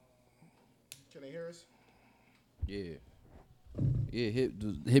Can they hear us? Yeah. Yeah,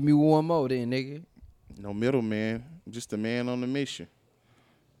 hit me with one more then, nigga. No middleman, just a man on a mission.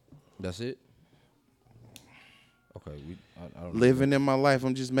 That's it? Okay, I don't know. Living in my life,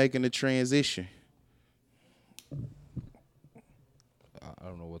 I'm just making a transition. I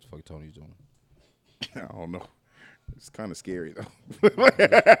don't know what the fuck Tony's doing. I don't know. It's kind of scary though.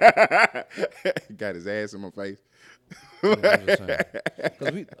 Got his ass in my face. I'm just saying.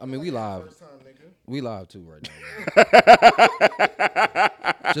 'Cause we live. First time, nigga. We live too right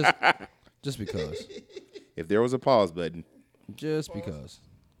now. just because. If there was a pause button, Just because.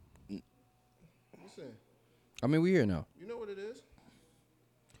 Listen, I mean, we here now. you know what it is?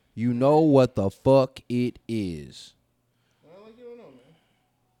 You know what the fuck it is. I like you don't know, man.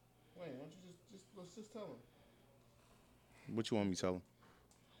 Wait, why don't you let's just tell him. what you want me to tell him?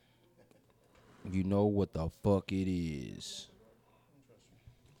 You know what the fuck it is.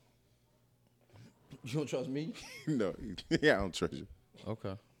 You don't trust me? No, yeah, I don't trust you.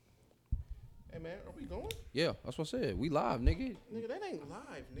 Okay. Hey, man, are we going? Yeah, that's what I said. We live, nigga. Nigga, that ain't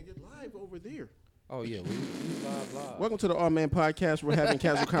live, nigga. Live over there. Oh, yeah, we live. Welcome to the All Man Podcast. We're having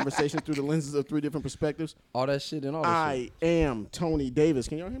casual conversations through the lenses of 3 different perspectives. All that shit and all that shit. I am Tony Davis.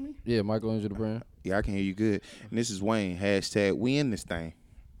 Can y'all hear me? Yeah, Michael Angel the brand. Yeah, I can hear you good. And this is Wayne. Hashtag we in this thing.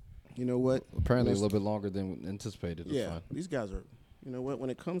 You know what? Apparently a little bit longer than anticipated. That's Yeah, fine. these guys are, you know what? When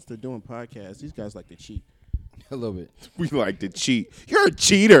it comes to doing podcasts, these guys like to cheat. A little bit. We like to cheat. You're a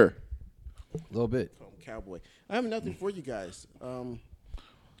cheater. A little bit. Oh, cowboy. I have nothing for you guys.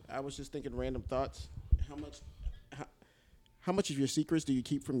 I was just thinking random thoughts. How much of your secrets do you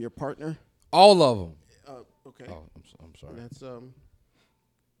keep from your partner? All of them. Okay. Oh, I'm sorry. That's Can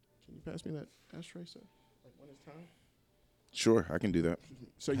you pass me that ashtray, sir? Like when it's time. Sure, I can do that.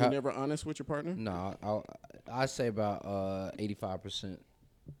 So you're never honest with your partner? No, I say about 85%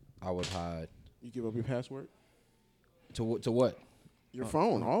 I would hide. You give up your password? To what? Your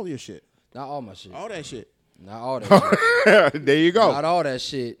phone, all your shit. Not all my shit. All that shit. Not all that shit. There you go. Not all that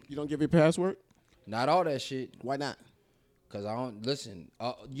shit. You don't give your password? Not all that shit. Why not? Cause I don't listen.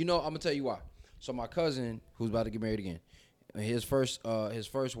 I'm gonna tell you why. So my cousin, who's about to get married again, his first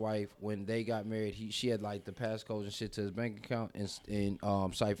wife, when they got married, she had like the passcodes and shit to his bank account and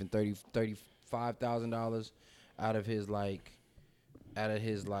siphoned $35,000 out of his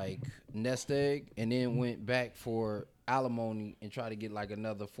nest egg, and then went back for alimony and tried to get like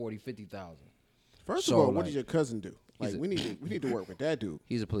another 50,000. First So, of all, what like, did your cousin do? Like we need to work with that dude.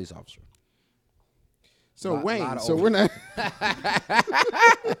 He's a police officer. So Lot Wayne, of so over- we're not.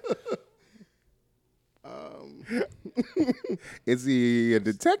 Is he a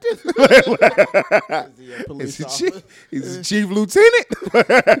detective? Is he a Is police he officer? chief? Is he chief lieutenant?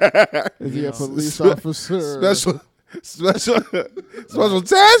 Is he a police officer? Special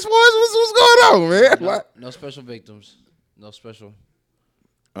task force? What's going on, man? What? No special victims. No special.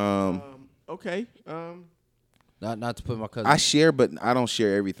 Okay. Not to put my cousin. I share, but I don't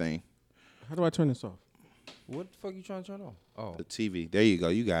share everything. How do I turn this off? What the fuck you trying to turn on? Oh, The TV. There you go.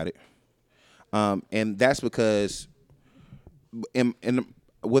 You got it. And that's because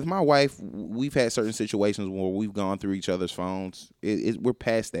with my wife, we've had certain situations where we've gone through each other's phones. We're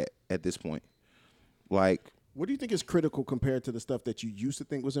past that at this point. Like, What do you think is critical compared to the stuff that you used to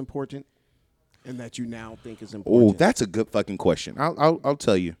think was important and that you now think is oh, important? that's a good fucking question. I'll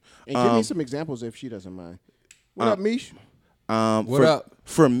tell you. And give me some examples if she doesn't mind. What up, Mish? What up?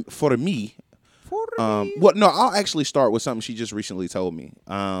 For me? Well, no, I'll actually start with something she just recently told me.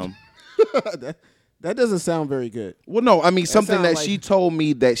 That doesn't sound very good. Well, no, I mean something sound that like- she told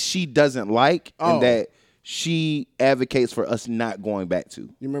me that she doesn't like Oh. and that she advocates for us not going back to.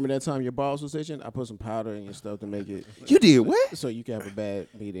 You remember that time your balls was itching? I put some powder in your stuff to make it You did what? so you can have a bad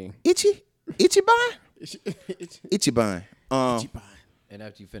meeting. Itchy bun? Itchy bun. and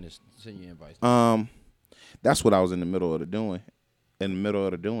after you finish, send your invites. That's what I was in the middle of the doing. In the middle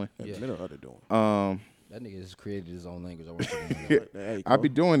of the doing. That nigga has created his own language. I want you to know that. There you I go. be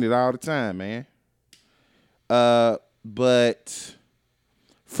doing it all the time, man. But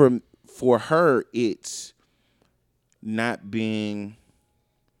for her, it's not being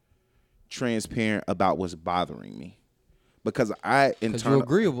transparent about what's bothering me, because I Cause you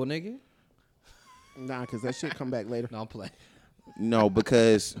agreeable, nigga. Nah, because that shit come back later. No, I'm playing. no,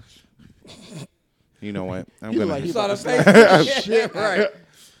 because you know what, I'm He gonna. like he Saw the about face. to Shit, right.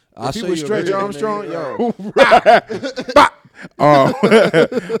 I'll If he show was you a Stretch video, Armstrong, nigga.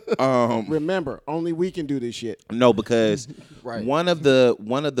 yo. Remember, only we can do this shit. No, because Right. one of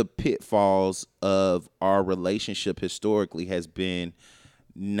the pitfalls of our relationship historically has been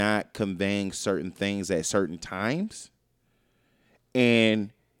not conveying certain things at certain times.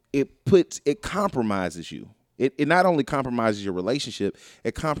 And it compromises you. It not only compromises your relationship,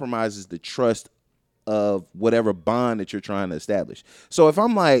 it compromises the trust of whatever bond that you're trying to establish. So if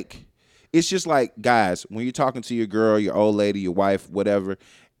I'm like, it's just like, guys, when you're talking to your girl, your old lady, your wife, whatever,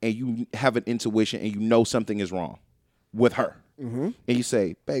 and you have an intuition and you know something is wrong with her, and you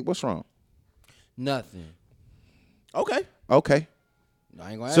say, babe, what's wrong? Nothing. Okay. Okay.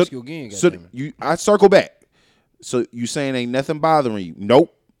 I ain't gonna ask you again. So I circle back. So you saying ain't nothing bothering you?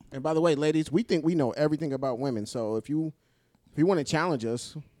 Nope. And by the way, ladies, we think we know everything about women. So if you want to challenge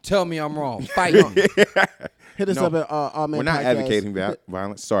us, Tell me I'm wrong. Fight me. hit us up at All Men We're not Podcast. advocating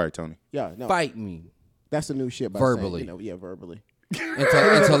violence. Sorry, Tony. Yeah, no, Fight me. that's the new shit. By Verbally. saying, verbally.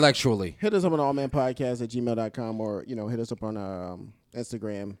 Intellectually. Hit us up on allmanpodcast at gmail.com or, hit us up on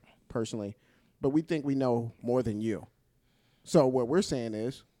Instagram personally. But we think we know more than you. So what we're saying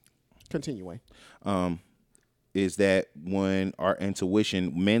is, continuing. Is that when our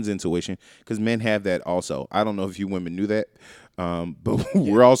intuition, men's intuition, because men have that also. I don't know if you women knew that, but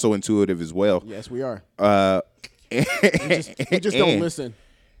we're also intuitive as well. Yes, we are. We We just don't listen.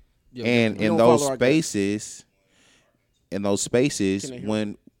 And We in don't those follow our spaces, Can they hear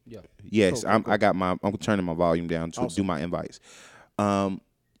when Yeah. yes, Cool. I'm turning my volume down to do my invites.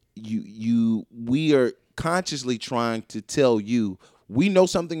 We are consciously trying to tell you we know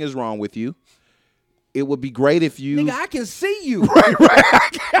something is wrong with you. It would be great if you Nigga, I can see you.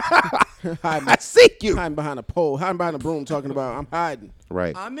 I see you. Hiding behind a pole, hiding behind a broom, talking about I'm hiding.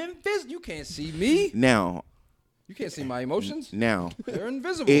 Right. I'm invisible. You can't see me. Now You can't see my emotions. They're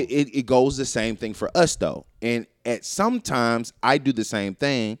invisible. it goes the same thing for us though. And at sometimes I do the same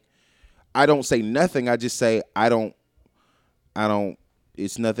thing. I don't say nothing. I just say I don't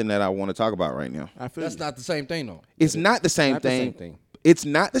it's nothing that I want to talk about right now. I feel That's you. not the same thing, though. It's not the same Not the thing. same thing. It's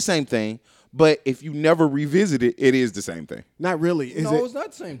not the same thing, but if you never revisit it, it is the same thing. Not really. Is No, it? it's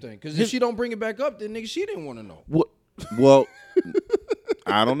not the same thing. Because if she don't bring it back up, then nigga, she didn't want to know. Well,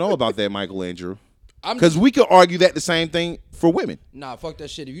 I don't know about that, Michael Andrew. I'm Because we could argue that the same thing for women. Nah, fuck that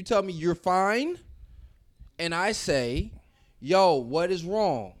shit. If you tell me you're fine, and I say, yo, what is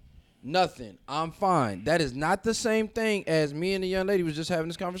wrong? Nothing. I'm fine. That is not the same thing as me and the young lady was just having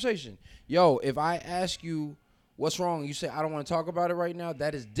this conversation. Yo, if I ask you what's wrong, you say I don't want to talk about it right now,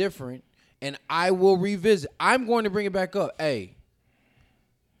 that is different, and I will revisit. I'm going to bring it back up. Hey,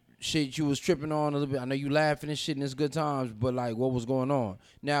 shit you was tripping on a little bit. I know you laughing and shit and it's good times, but like what was going on?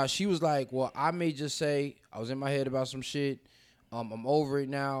 Now she was like, well, I may just say I was in my head about some shit. I'm over it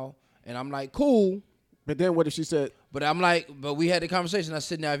now. And I'm like, cool. But then what if she said, But I'm like, but we had the conversation. I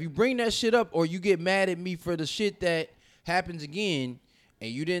said, now if you bring that shit up or you get mad at me for the shit that happens again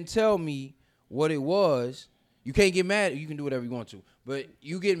and you didn't tell me what it was, you can't get mad. You can do whatever you want to. But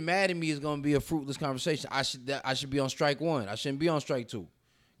you getting mad at me is gonna be a fruitless conversation. I should be on strike one. I shouldn't be on strike two.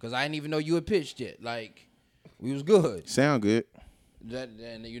 Cause I didn't even know you had pitched yet. Like, we was good. Sound good.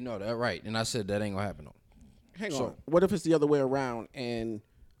 And you know that, right? And I said that ain't gonna happen. No. hang on, what if it's the other way around and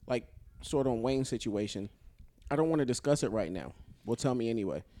like sort of on Wayne's situation, I don't want to discuss it right now. Well, tell me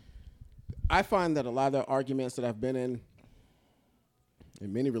anyway. I find that a lot of the arguments that I've been in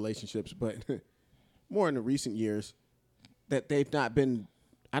many relationships, but more in the recent years, that they've not been,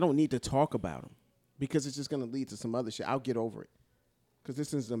 I don't need to talk about them because it's just going to lead to some other shit. I'll get over it because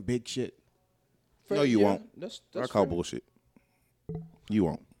this is some big shit. No, you won't. That's I call fair. bullshit. You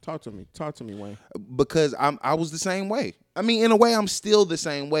won't. Talk to me, Wayne. Because I was the same way. I mean, in a way, I'm still the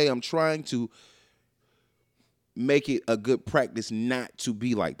same way. I'm trying to make it a good practice not to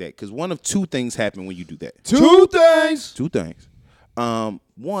be like that. Because one of two things happen when you do that. Two things. Two things.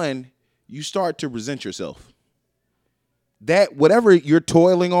 One, you start to resent yourself. That whatever you're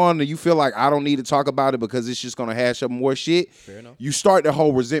toiling on and you feel like I don't need to talk about it because it's just going to hash up more shit. Fair enough. You start the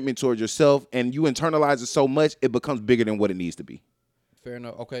whole resentment towards yourself and you internalize it so much it becomes bigger than what it needs to be. Fair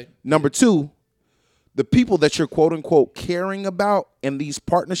enough. Okay. Number two, the people that you're quote unquote caring about in these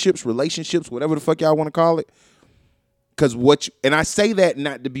partnerships, relationships, whatever the fuck y'all want to call it. Because and I say that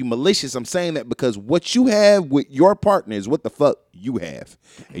not to be malicious. I'm saying that because what you have with your partner is what the fuck you have.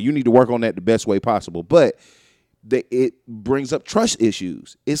 And you need to work on that the best way possible. But it brings up trust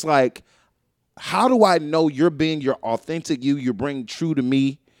issues. It's like, how do I know you're being your authentic you, you're being true to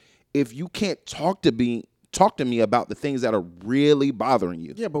me, if you can't talk to me about the things that are really bothering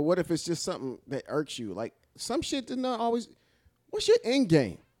you? Yeah, but what if it's just something that irks you? Like some shit did not always. What's your end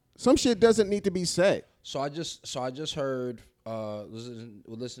game? Some shit doesn't need to be said. So I just heard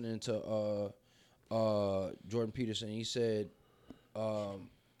listening to Jordan Peterson. He said Talking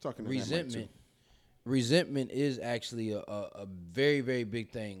to that mic, too. resentment is actually a very, very big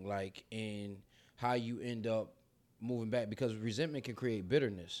thing, like in how you end up moving back because resentment can create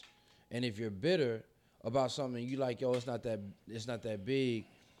bitterness, and if you're bitter about something, you like, yo, it's not that big.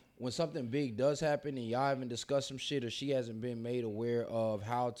 When something big does happen and y'all haven't discussed some shit or she hasn't been made aware of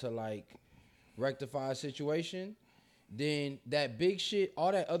how to like rectify a situation, then that big shit,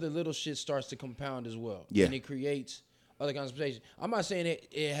 all that other little shit starts to compound as well. Yeah. And it creates other conversations. I'm not saying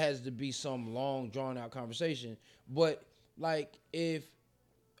it has to be some long, drawn out conversation, but like if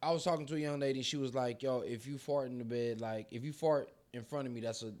I was talking to a young lady, she was like, yo, if you fart in the bed, like if you fart in front of me,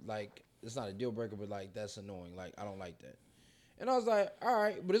 that's it's not a deal breaker, but like that's annoying. Like I don't like that. And I was like, all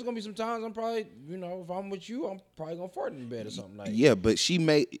right, but it's gonna be some times I'm probably, if I'm with you, I'm probably gonna fart in bed or something like. Yeah, but she's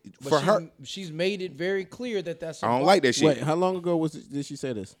made it very clear that that's. I don't like that shit. Wait, how long ago did she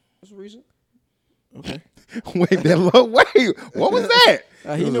say this? That's recent. Okay. Wait, what was that?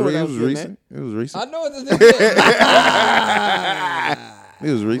 He knew what I was getting at. It was recent. I know what this is.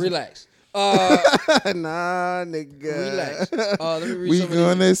 It was recent. Relax. Nah, nigga. Relax. Let me read We some of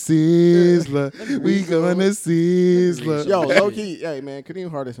gonna sizzler. We gonna sizzler. Yo, low key, hey man, Kadeem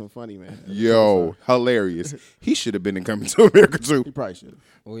Hardison funny, man. Yo, hilarious. He should have been in Coming to America too. He probably should.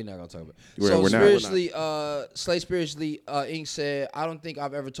 We're not gonna talk about it. We're So not. spiritually, Slay Spiritually Inc. said, I don't think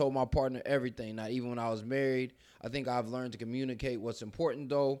I've ever told my partner everything, not even when I was married. I think I've learned to communicate what's important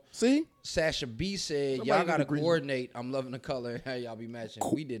though. See? Sasha B said, Somebody y'all gotta agrees. coordinate. I'm loving the color. How y'all be matching.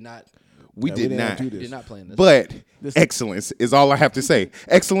 We did not. We Yeah, did didn't not. do We this. did not plan this. But This- excellence is all I have to say.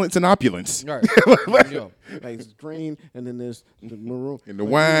 Excellence and opulence. Right. Yo. Like it's green, and then there's the maroon. And the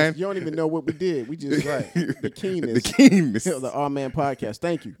Like, wine. You don't even know what we did. We just the keenness. The keenness. The All Man Podcast.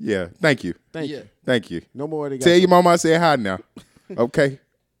 Thank you. Yeah. Thank you. Thank Yeah. you. Thank you. No more. They got Tell your mama I said hi now. Okay.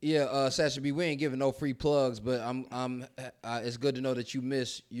 Yeah, Sasha B, we ain't giving no free plugs, but it's good to know that you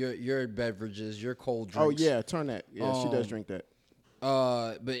miss your beverages, your cold Oh drinks. yeah, turn that. Yeah, she does drink that.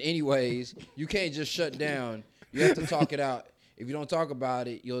 But anyways, you can't just shut down. You have to talk it out. If you don't talk about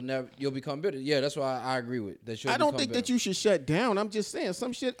it, you'll become bitter. Yeah, that's why I agree with that. I don't think that you should shut down. I'm just saying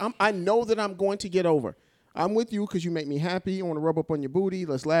some shit. I know that I'm going to get over. I'm with you because you make me happy. I want to rub up on your booty.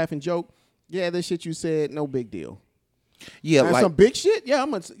 Let's laugh and joke. Yeah, this shit you said, no big deal. Yeah, Now, like some big shit. Yeah,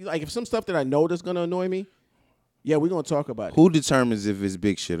 I'm gonna, like if some stuff that I know that's gonna annoy me. Yeah, we're gonna talk about it. who determines if it's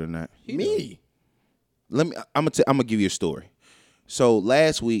big shit or not? Me. I'm gonna give you a story. So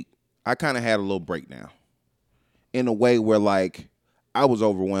last week, I kind of had a little breakdown in a way where like I was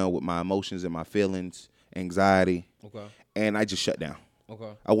overwhelmed with my emotions and my feelings, anxiety, Okay. and I just shut down.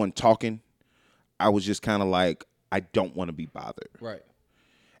 Okay. I wasn't talking. I was just kind of like, I don't want to be bothered. Right.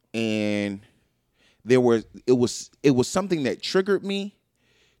 And it was something that triggered me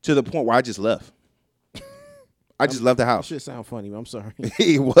to the point where I just left. I just left the house. Shit sound funny. I'm sorry.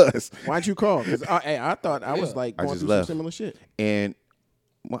 It was. Why'd you call? Because I thought I was like I going just through left. some similar shit. And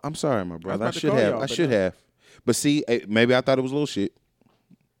well, I'm sorry, my brother. I about to should call have. y'all, I but should no. have. But see, maybe I thought it was a little shit.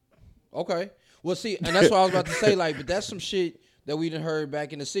 Okay. Well, see, and that's what I was about to say. Like, but that's some shit that we done heard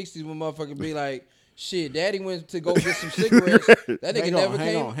back in the '60s when motherfuckers be like, "Shit, Daddy went to go get some cigarettes. That nigga never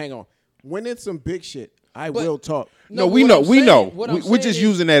came." Hang on. When it's some big shit, I will talk. No, but we what know, I'm we saying- know. what I'm We're saying just is,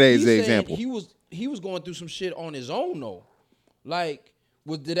 using that as he's an saying example. He was going through some shit on his own though. Like,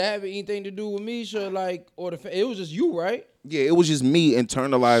 did that have anything to do with Misha? Like, or it was just you, right? Yeah, it was just me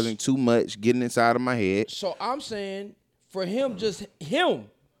internalizing too much, getting inside of my head. So I'm saying for him, just him.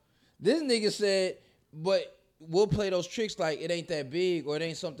 This nigga said, but we'll play those tricks like it ain't that big or it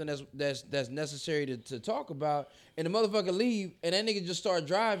ain't something that's necessary to talk about. And the motherfucker leave, and that nigga just start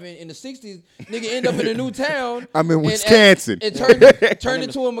driving. In the '60s, nigga end up in a new town. I'm in and- Wisconsin. And turned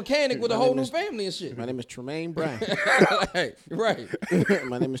into a mechanic with a whole new family and shit. My name is Tremaine Brown. right,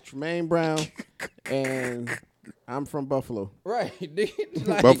 My name is Tremaine Brown, and I'm from Buffalo. right. Nigga,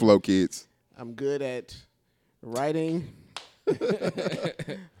 like, Buffalo kids. I'm good at writing.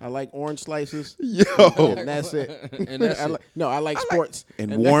 I like orange slices. Yo. And that's it. And that's it. I like sports.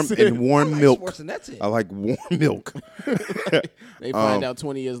 And that's it. warm milk. sports and that's it. I like warm milk. They find out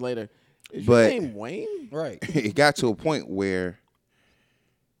 20 years later. Is but- your name Wayne? Right. It got to a point where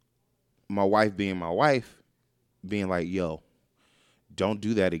my wife being like, yo, don't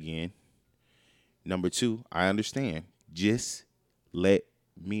do that again. Number two, I understand. Just let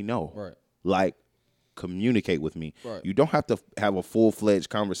me know. Right. Like, communicate with me. Right. You don't have to have a full-fledged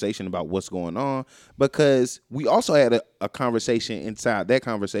conversation about what's going on, because we also had a conversation inside that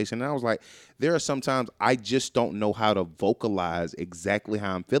conversation, and I was like, there are sometimes I just don't know how to vocalize exactly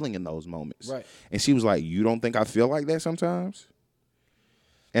how I'm feeling in those moments. Right. And she was like, you don't think I feel like that sometimes?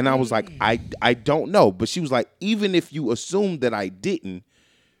 And I was like, I don't know. But she was like, even if you assume that I didn't,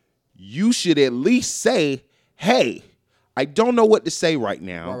 you should at least say, hey, I don't know what to say right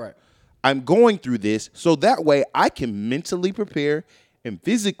now. All right. I'm going through this so that way I can mentally prepare and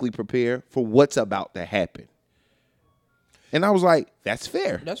physically prepare for what's about to happen. And I was like, that's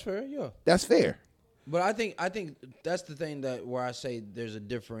fair. That's fair, yeah. That's fair. But I think that's the thing that where I say there's a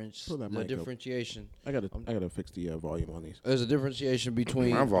difference, Pull that the mic up. differentiation. I gotta fix the volume on these. There's a differentiation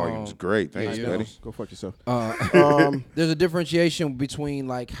between My volume's great. Thanks, yeah. buddy. Go fuck yourself. There's a differentiation between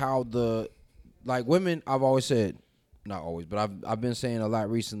like how like women. I've always said, not always, but I've been saying a lot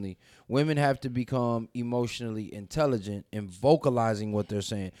recently. Women have to become emotionally intelligent in vocalizing what they're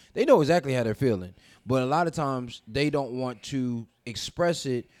saying. They know exactly how they're feeling, but a lot of times they don't want to express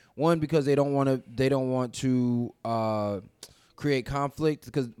it. One, because they don't want to create conflict.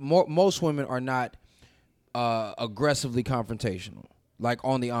 Because most women are not aggressively confrontational, like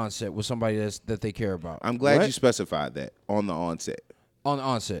on the onset with somebody that they care about. I'm glad What? you specified that on the onset. On the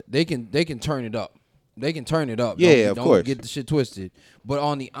onset, they can turn it up. They can turn it up. Yeah, of don't course. get the shit twisted. But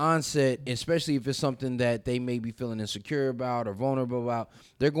on the onset, especially if it's something that they may be feeling insecure about or vulnerable about,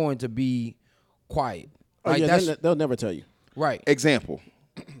 they're going to be quiet. Oh, Like yeah, that's they'll never tell you. right. Example.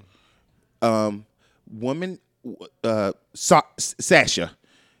 Woman, Sasha.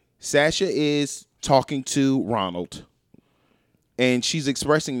 Sasha is talking to Ronald, and she's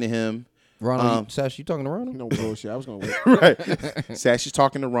expressing to him. Ronald, Sash, you talking to Ronald? No bullshit. I was gonna wait. Right. Sasha's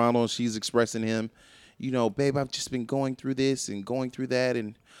talking to Ronald. She's expressing him, babe, I've just been going through this and going through that,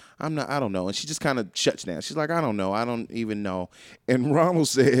 and I don't know. And she just kind of shuts down. She's like, I don't know. I don't even know. And Ronald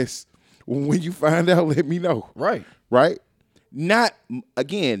says, well, when you find out, let me know. Right. Right? Not in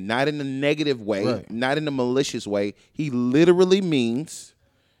a negative way, Right. not in a malicious way. He literally means,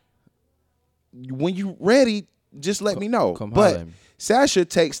 when you ready, just let me know. come But holler at me. Sasha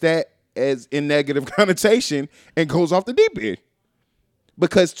takes that as in negative connotation and goes off the deep end.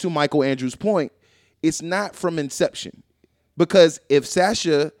 Because to Michael Andrews' point, it's not from inception. Because if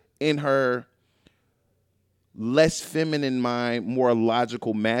Sasha, in her less feminine mind, more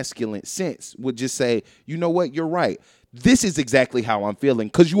logical, masculine sense, would just say, you know what, you're right. This is exactly how I'm feeling,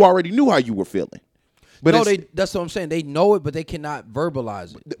 because you already knew how you were feeling. But No, that's what I'm saying. They know it, but they cannot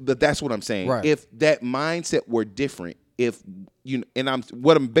verbalize it. but that's what I'm saying. Right. If that mindset were different,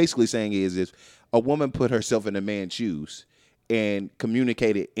 what I'm basically saying is a woman put herself in a man's shoes and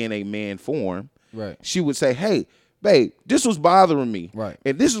communicated in a man form, Right. she would say, hey, babe, this was bothering me. Right.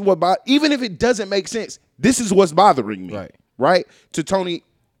 And this is what, even if it doesn't make sense, this is what's bothering me. Right. Right? To Tony's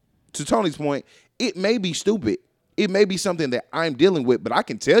point, it may be stupid. It may be something that I'm dealing with, but I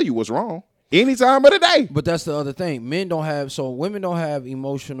can tell you what's wrong any time of the day. But that's the other thing. Women don't have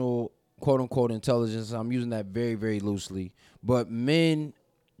emotional quote unquote intelligence. I'm using that very, very loosely. But a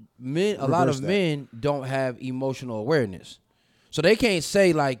lot of men don't have emotional awareness. So they can't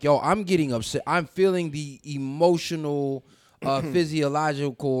say like, yo, I'm getting upset. I'm feeling the emotional,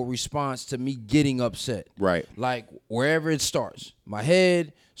 physiological response to me getting upset. Right. Like wherever it starts. My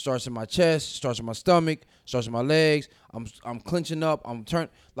head, starts in my chest, starts in my stomach, starts in my legs. I'm clenching up. I'm turning.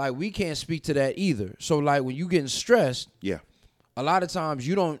 Like we can't speak to that either. So like when you getting stressed, Yeah. a lot of times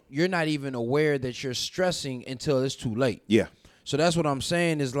you're not even aware that you're stressing until it's too late. Yeah. So that's what I'm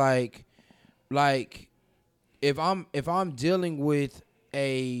saying is like if I'm dealing with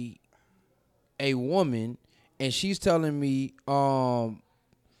a woman and she's telling me like,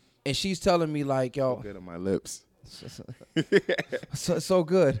 yo, Good on my lips. so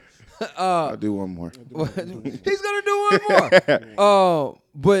good. I'll do one more. He's gonna do one more.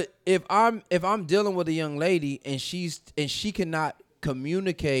 But if I'm dealing with a young lady and she cannot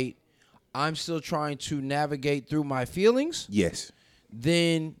communicate, I'm still trying to navigate through my feelings, Yes.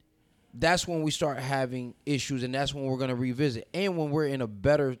 then that's when we start having issues, and that's when we're gonna revisit. And when we're in a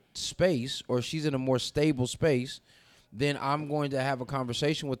better space, or she's in a more stable space, then I'm going to have a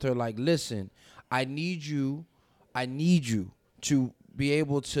conversation with her like, listen, I need you to be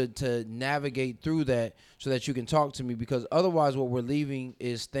able to navigate through that so that you can talk to me, because otherwise what we're leaving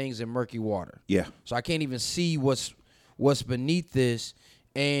is things in murky water. Yeah. So I can't even see what's beneath this,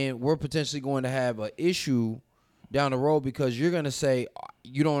 and we're potentially going to have an issue down the road because you're going to say,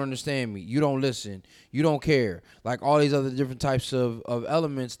 you don't understand me, you don't listen, you don't care, like all these other different types of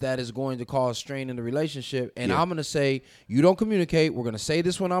elements that is going to cause strain in the relationship. And I'm going to say, you don't communicate, we're going to say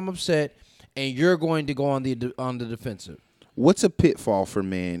this when I'm upset, and you're going to go on the defensive. What's a pitfall for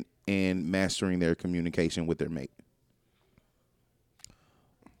men in mastering their communication with their mate?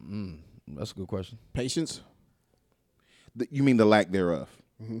 That's a good question. Patience. You mean the lack thereof?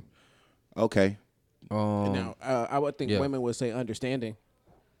 Mm-hmm. Okay. And now, I would think yeah. women would say understanding,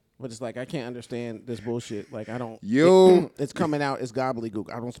 But it's like I can't understand this bullshit. Like I don't. Yo. It's coming out as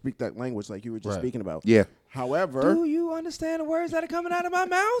gobbledygook. I don't speak that language like you were just Right. speaking about. Yeah. However, Do you understand the words that are coming out of my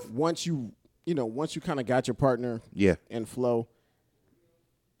mouth? once you kind of got your partner Yeah. in flow,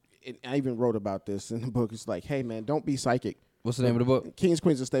 I even wrote about this in the book. It's like, hey man, don't be psychic. What's the name of the book? Kings,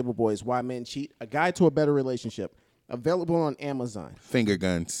 Queens, and Stable Boys: Why Men Cheat. A Guide to a Better Relationship. Available on Amazon. Finger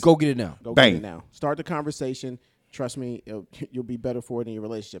guns. Go get it now. Go Bang. get it now. Start the conversation. Trust me, you'll be better for it in your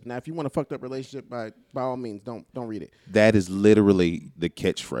relationship. Now, if you want a fucked up relationship, by all means, don't read it. That is literally the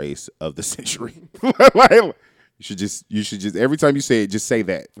catchphrase of the century. Like, you should just every time you say it, just say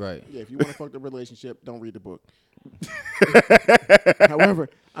that. Right. Yeah, if you want a fucked up relationship, don't read the book. However,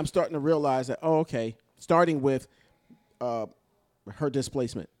 I'm starting to realize that, okay, starting with her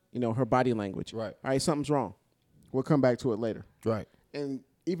displacement, her body language. Right. All right, something's wrong. We'll come back to it later. Right. And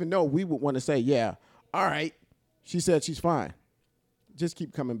even though we would want to say, yeah, all right, she said she's fine, just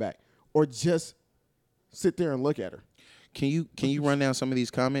keep coming back. Or just sit there and look at her. Can you run down some of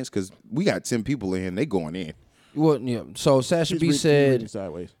these comments? Because we got 10 people in here and they going in. Well, yeah. So Sasha B She's reading said.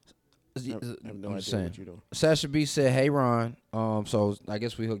 sideways. I have no I'm idea just saying. what you're doing. Sasha B said, "Hey Ron." So I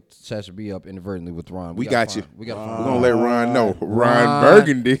guess we hooked Sasha B up inadvertently with Ron. We got you. We got to We're find gonna let Ron know. Ron Ron.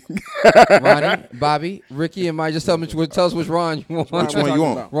 Burgundy. Ronnie, Bobby, Ricky, and Mike. Just tell which Ron you want. Which one you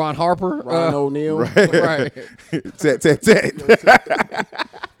want? Ron Harper. Ron O'Neal. Right. Tat, tat, tat.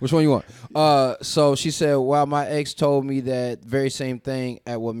 Which one you want? So she said, "Wow, my ex told me that very same thing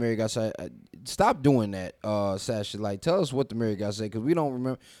at what Mary got said." Stop doing that, Sasha. Like, tell us what the Mary got said because we don't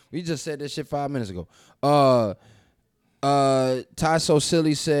remember. We just said this shit 5 minutes ago. Ty So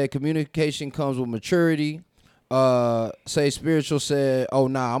Silly said communication comes with maturity. Say Spiritual said, "Oh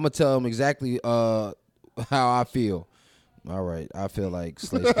nah, I'm gonna tell him exactly how I feel." All right, I feel like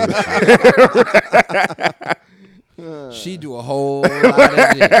Slay Spiritual. She do a whole lot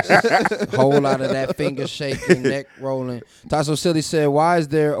of this, whole lot of that finger shaking, neck rolling. Tasso Silly said, "Why isn't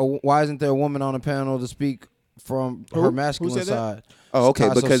there a woman on the panel to speak from her masculine said that? side?" Oh, okay,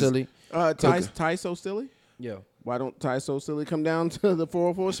 Tasso because- Silly. Ty So Silly? Yeah. Why don't Ty So Silly come down to the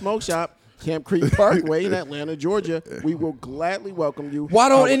 404 Smoke Shop, Camp Creek Parkway in Atlanta, Georgia? We will gladly welcome you. Why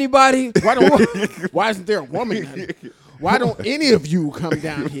don't anybody? Why isn't there a woman down here? Why don't any of you come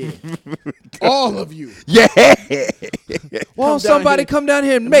down here? All of you. Yeah. Won't down somebody here come down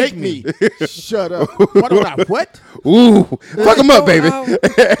here and make me? Shut up. Why don't I what? Ooh. Fuck him up, baby. Hurt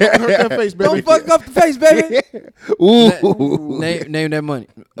that face, baby. Don't fuck up the face, baby. Ooh. Name that money.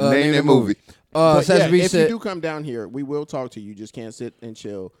 Name that movie. But Sasha B if said, you do come down here, we will talk to you. Just can't sit and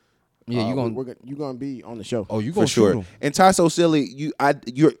chill. "Yeah, you gonna." you're gonna be on the show. Oh, you For gonna sure. shoot him. And Ty So Silly, I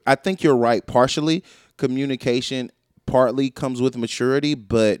think you're right. Partially, communication partly comes with maturity,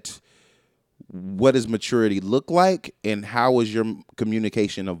 but what does maturity look like, and how is your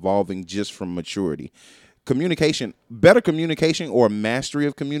communication evolving just from maturity? Better communication or mastery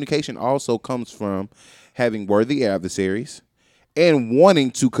of communication also comes from having worthy adversaries and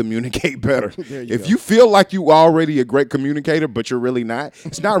wanting to communicate better. If you feel like you already a great communicator, but you're really not,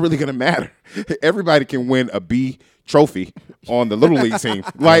 it's not really going to matter. Everybody can win a B trophy on the Little League team.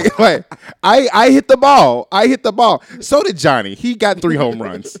 Like I hit the ball. So did Johnny. He got 3 home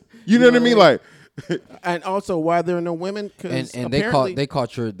runs. You know what I mean? Like, And also, why there are no women? Because And they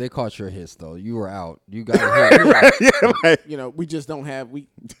caught your hits though. You were out. You got a hit. we just don't have.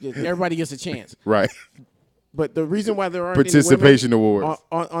 Everybody gets a chance. right. But the reason why there aren't Participation any women awards.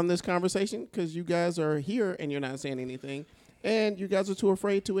 on this conversation, because you guys are here and you're not saying anything, and you guys are too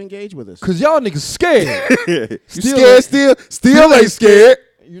afraid to engage with us. Cause y'all niggas scared. You Still scared? Still ain't scared.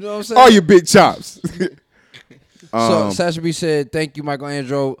 You know what I'm saying? All you big chops. So Sasha B said, "Thank you,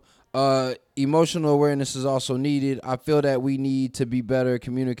 Michelangelo. Emotional awareness is also needed. I feel that we need to be better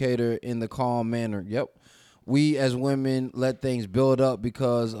communicator in the calm manner. Yep. We as women let things build up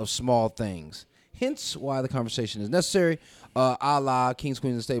because of small things. Hence why the conversation is necessary. A la Kings,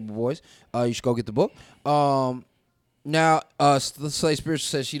 Queens, and Stable Boys. You should go get the book. Now, Slay Spiritual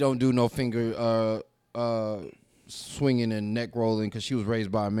says she don't do no finger swinging and neck rolling because she was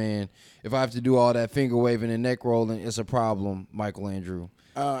raised by a man. If I have to do all that finger waving and neck rolling, it's a problem, Michael Andrew.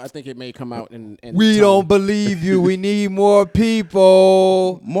 I think it may come out in We tone. don't believe you. We need more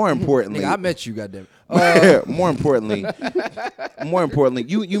people. More importantly, Nigga, I met you, goddamn. more importantly,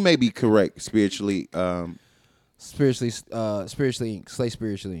 you may be correct spiritually. Spiritually Inc. Slay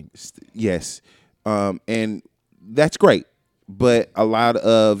Spiritually Inc. Yes, and that's great. But a lot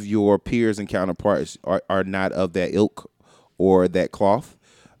of your peers and counterparts are not of that ilk or that cloth,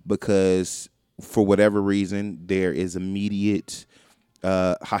 because for whatever reason there is immediate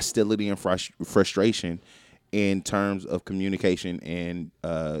hostility and frustration, in terms of communication and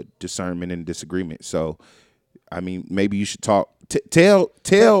discernment and disagreement. So, I mean, maybe you should talk. Tell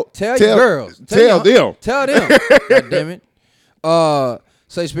your girls. Tell them. Tell them. God damn it.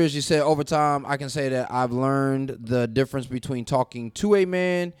 Say Spirits, you said over time, I can say that I've learned the difference between talking to a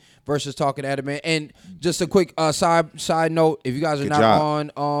man versus talking at a man. And just a quick side note, if you guys are Good not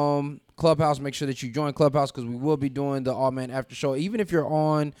job. on Clubhouse, make sure that you join Clubhouse because we will be doing the All Man After Show. Even if you're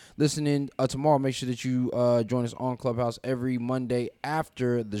on listening tomorrow, make sure that you join us on Clubhouse every Monday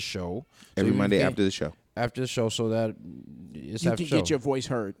after the show. Every So Monday after the show. After the show, so that it's You after can the show. get your voice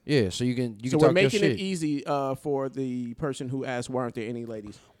heard. Yeah, so you can So talk we're making your it shit. easy for the person who asked, "Why aren't there any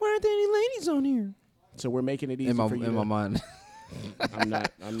ladies?" Why aren't there any ladies on here? So we're making it easy In my for you. in my mind. I'm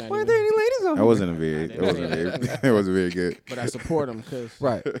not. Why aren't Even, there any ladies on That here? wasn't a very. It wasn't very good. but I support them because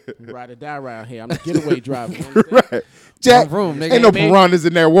Right. ride or die around here. I'm a getaway driver. You know what I'm saying? Right. Jack, Room, nigga. ain't no Man. piranhas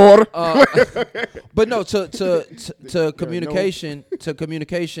in that water. But no, to communication,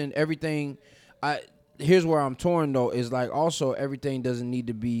 everything. Here's where I'm torn though. Is like also everything doesn't need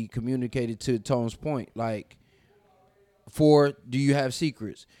to be communicated to Tone's point. Like, do you have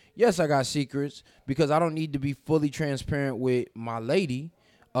secrets? Yes, I got secrets because I don't need to be fully transparent with my lady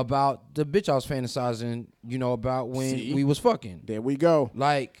about the bitch I was fantasizing, about when See? we was fucking. There we go.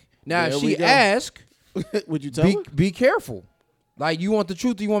 Like, now There if we she go. ask, Would you tell her? be careful. Like, you want the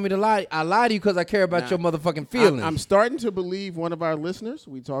truth or you want me to lie? I lie to you because I care about Nah. your motherfucking feelings. I'm starting to believe one of our listeners.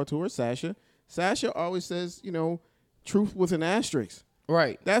 We talked to her, Sasha. Sasha always says, truth with an asterisk.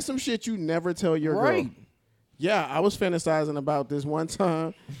 right. That's some shit you never tell your Right. girl. Yeah, I was fantasizing about this one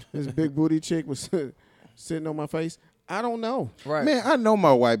time. This big booty chick was sitting on my face. I don't know. Right. Man, I know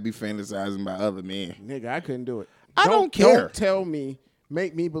my wife be fantasizing about other men. Nigga, I couldn't do it. I don't care. Don't tell me,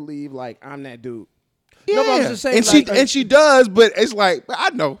 make me believe like I'm that dude. No, but I was just saying, and like- she does, but it's like I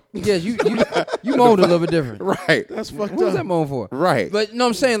know. Yeah, you moaned a little bit different. Right. That's fucked What was that up. moan for? Right. But no,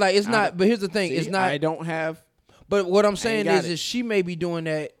 I'm saying like it's not. But here's the thing: it's See, not. I don't have. But what I'm saying got is it. she may be doing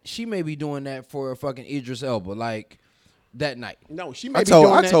that. She may be doing that for a fucking Idris Elba, like that night. No, she may I be told-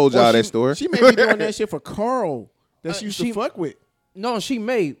 doing I that. told or y'all she- that story. She may be doing that shit for Carl that she used she- to fuck with. No, she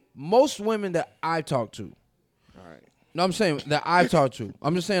may. Most women that I talk to. All right. No, I'm saying that I've talked to.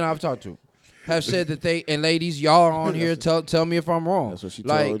 I'm just saying I've talked to. Have said that they and ladies, y'all are on here. Tell me if I'm wrong. That's what she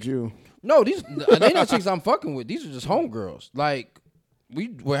like, told you. No, they not chicks I'm fucking with. These are just homegirls. Like we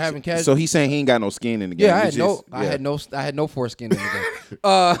were having casual. So he's saying he ain't got no skin in the game. Yeah, I It's had just- I had no foreskin in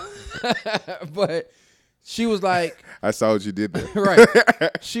the game. But she was like, I saw what you did there. right.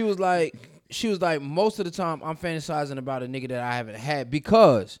 She was like, most of the time I'm fantasizing about a nigga that I haven't had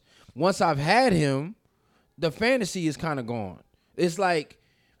because once I've had him, the fantasy is kind of gone. It's like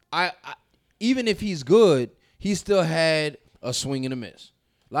I even if he's good, he still had a swing and a miss.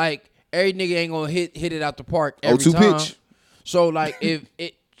 Like every nigga ain't gonna hit it out the park every 0-2 time. pitch. So like if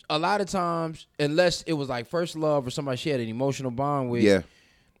it a lot of times, unless it was like first love or somebody she had an emotional bond with, Yeah.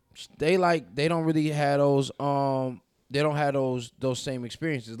 they don't really have those they don't have those same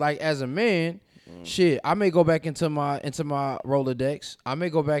experiences. Like as a man, shit, I may go back into my Rolodex. I may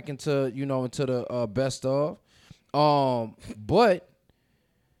go back into into the best of.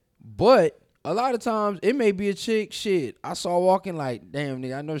 But a lot of times it may be a chick. Shit, I saw walking like, damn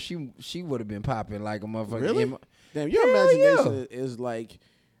nigga, I know she would have been popping like a motherfucker. Really? Damn, your Hell imagination is like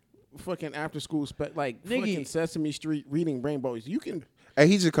fucking after school like Nigga. fucking Sesame Street reading rainbows. You can. Hey,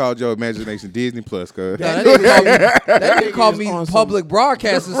 he just called your imagination Disney Plus, cuz. That nigga called me on some- public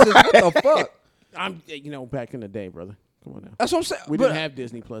broadcaster. What the fuck? I'm back in the day, brother. Come on now. That's what I'm saying. We But didn't have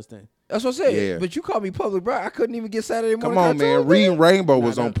Disney Plus then. that's what I'm saying. Yeah. But you called me public broad. I couldn't even get Saturday morning. Come on, man. cartoons, Reading nigga. Rainbow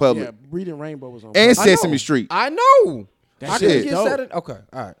was Nah, on public. Yeah, Reading Rainbow was on. And public. I know. Sesame Street. I know. That I shit couldn't is get dope. Saturday. Okay,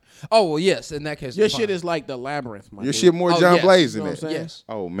 all right. Oh well, yes. In that case, Your fine. shit is like the labyrinth, my Your dude. shit more Oh, John yes. Blaze You in know that. what I'm saying? Yes.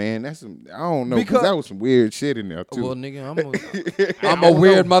 Oh man, that's some. I don't know Because- because that was some weird shit in there too. Well, nigga, I'm a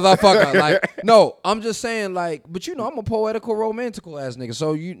weird motherfucker. Like, no, I'm just saying, like, but I'm a poetical, romantical ass nigga.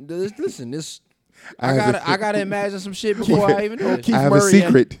 So listen, this. I gotta imagine some shit before I even do this. Keith I have Murray, a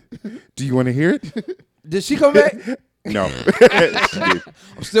secret. Do you want to hear it? Did she come back? No. She did.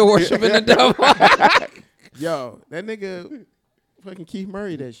 I'm still worshiping the devil. Yo, that nigga, fucking Keith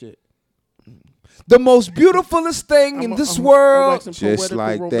Murray, that shit. The most beautifulest thing in this world. some Just poetical,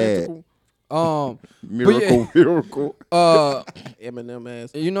 like that. romantical Miracle, miracle. Eminem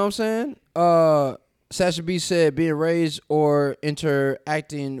ass. You know what I'm saying? Sasha B said being raised or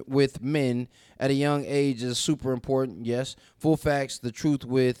interacting with men at a young age is super important. Yes. Full facts, the truth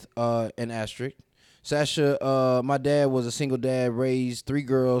with an asterisk. Sasha, my dad was a single dad, raised 3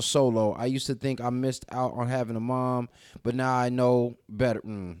 girls solo. I used to think I missed out on having a mom, but now I know better.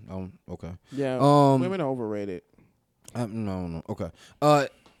 Okay. Yeah, women are overrated. No. Okay.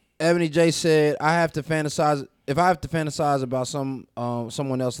 Ebony J said, "I have to fantasize. If I have to fantasize about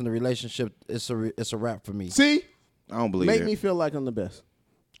someone else in the relationship, it's a wrap for me." See, I don't believe Make it. me feel like I'm the best.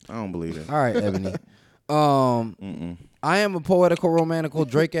 I don't believe it. All right, Ebony. I am a poetical, romantical,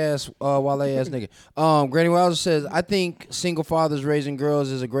 Drake ass, Wale ass nigga. Granny Wilder says, "I think single fathers raising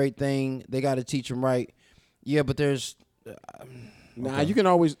girls is a great thing. They got to teach them right." Yeah, but there's Nah, you can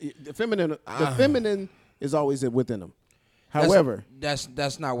always the feminine is always within them. However,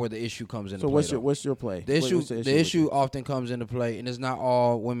 that's not where the issue comes into so play. what's your play? The issue What's the issue often comes into play, and it's not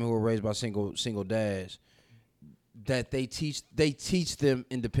all women who are raised by single dads that they teach them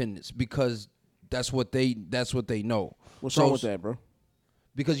independence because that's what they know. What's wrong with that, bro?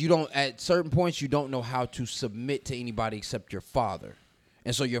 Because you don't, at certain points, you don't know how to submit to anybody except your father.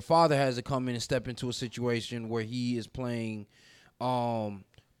 And so your father has to come in and step into a situation where he is playing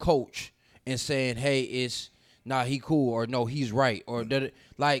coach and saying, hey, he cool, or no, he's right, or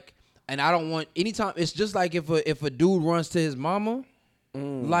like, and I don't want, anytime, it's just like if a dude runs to his mama,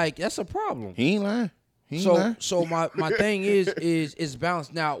 like, that's a problem. He ain't lying. So my thing is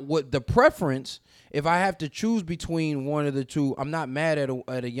balanced. Now, what the preference, if I have to choose between one of the two, I'm not mad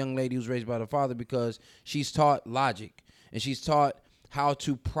at a young lady who's raised by the father because she's taught logic and she's taught how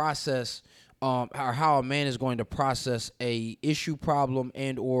to process, or how a man is going to process a issue, problem,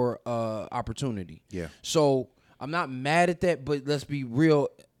 and or opportunity. Yeah. So I'm not mad at that, but let's be real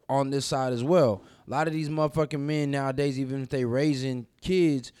on this side as well. A lot of these motherfucking men nowadays, even if they raising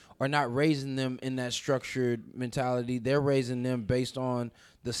kids, are not raising them in that structured mentality. They're raising them based on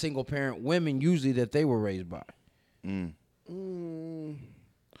the single parent women usually that they were raised by.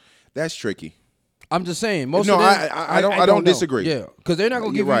 That's tricky. I'm just saying. No, I don't disagree. Yeah, because they're not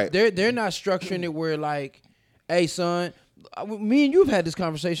gonna give You're you. right. They're not structuring it where like, hey son, me and you've had this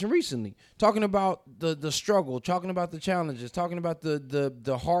conversation recently, talking about the struggle, talking about the challenges, talking about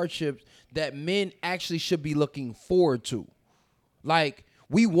the hardships that men actually should be looking forward to. Like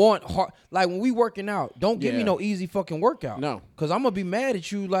we want like when we working out, don't give me no easy fucking workout. No, because I'm gonna be mad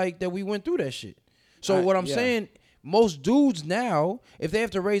at you like that we went through that shit. So what I'm saying. Most dudes now, if they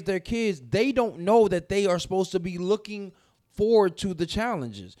have to raise their kids, they don't know that they are supposed to be looking forward to the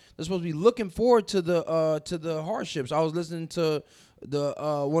challenges. They're supposed to be looking forward to the hardships. I was listening to the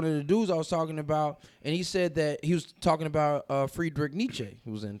one of the dudes I was talking about, and he said that he was talking about Friedrich Nietzsche,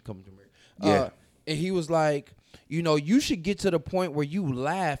 who was in Coming to America. And he was like, you should get to the point where you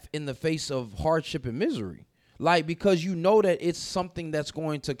laugh in the face of hardship and misery. Like, because you know that it's something that's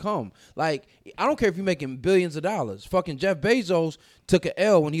going to come. Like, I don't care if you're making billions of dollars. Fucking Jeff Bezos took an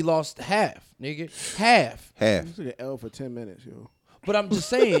L when he lost half, nigga. Half. You took an L for 10 minutes, yo. But I'm just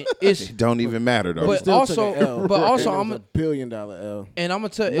saying, it don't even matter though. But also, I'm $1 billion L. And I'm gonna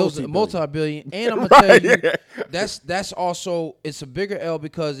tell you, it was a multi-billion. And I'm gonna tell you, that's also, it's a bigger L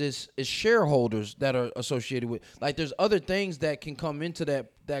because it's shareholders that are associated with. Like, there's other things that can come into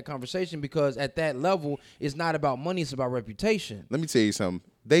that conversation because at that level, it's not about money, it's about reputation. Let me tell you something.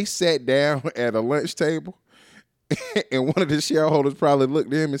 They sat down at a lunch table, and one of the shareholders probably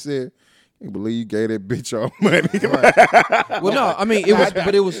looked at him and said, I can't believe you gave that bitch all money. Right. Well, no, I mean it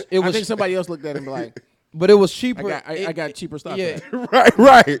was. I think somebody else looked at him like, but it was cheaper. I got cheaper stuff. Yeah,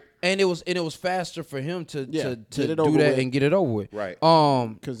 right. And it was faster for him to do that with. and get it over with. Right.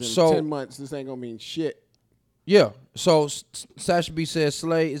 Because in 10 months this ain't gonna mean shit. Yeah. So Sasha B says,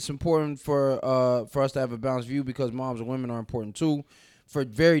 Slay, it's important for us to have a balanced view because moms and women are important too, for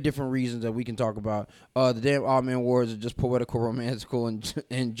very different reasons that we can talk about. The damn All Men Awards are just poetical, romantical,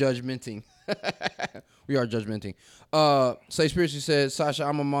 and judgmenting. We are judgmenting. Slay Spiritually says, Sasha,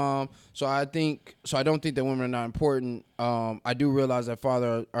 I'm a mom, so I don't think that women are not important. I do realize that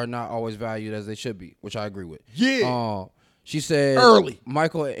fathers are not always valued as they should be, which I agree with. Yeah. She said, early.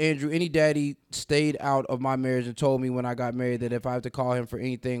 Michael and Andrew, any daddy stayed out of my marriage and told me when I got married that if I have to call him for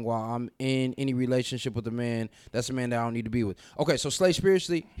anything while I'm in any relationship with a man, that's a man that I don't need to be with. Okay, so Slay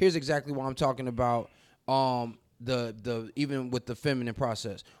Spiritually, here's exactly what I'm talking about. The even with the feminine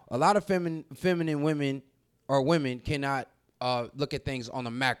process, a lot of feminine women or women cannot look at things on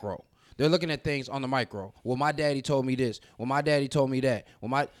the macro. They're looking at things on the micro. Well, my daddy told me this. Well, my daddy told me that.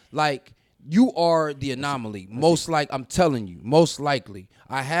 Well, you are the anomaly. I'm telling you, most likely.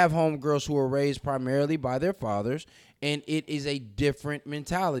 I have homegirls who are raised primarily by their fathers, and it is a different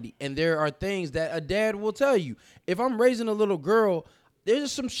mentality. And there are things that a dad will tell you. If I'm raising a little girl,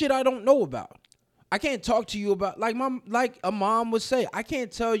 there's some shit I don't know about. I can't talk to you about like a mom would say. I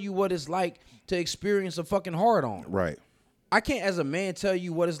can't tell you what it's like to experience a fucking hard on. Right. I can't, as a man, tell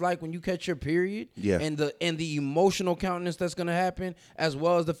you what it's like when you catch your period. Yeah. And the emotional countenance that's gonna happen, as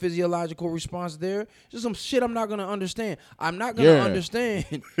well as the physiological response there. Just some shit I'm not gonna understand. I'm not gonna understand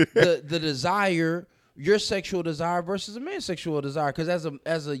the desire, your sexual desire versus a man's sexual desire. Because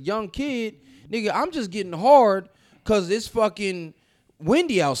as a young kid, nigga, I'm just getting hard because it's fucking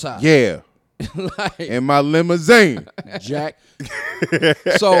windy outside. Yeah. Like, In my limousine. Jack.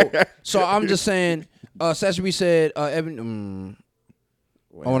 so I'm just saying. Sasha B said, Evan.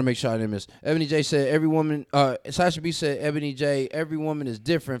 I want to make sure I didn't miss. Ebony J said, every woman. Sasha B said, Ebony J, every woman is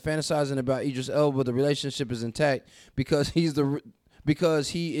different. Fantasizing about Idris Elba, the relationship is intact because he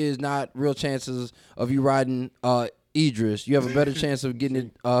is not real chances of you riding Idris. You have a better chance of getting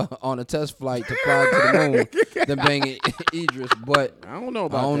it on a test flight to fly to the moon than banging Idris. But I don't know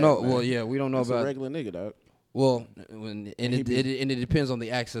about I don't that. know. Man. Well, yeah, we don't know That's about a regular nigga, dog. Well, it depends on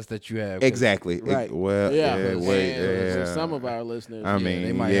the access that you have. Exactly. Right. Well, yeah. Wait. So Yeah. some of our listeners, I mean,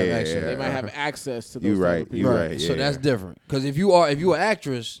 they might have access. they might have access to those. You type right. of people. You right. So yeah. that's different. Because if you are an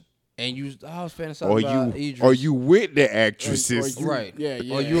actress and you I was fantasizing about Idris, Or you with the actresses. Or you- right? Yeah,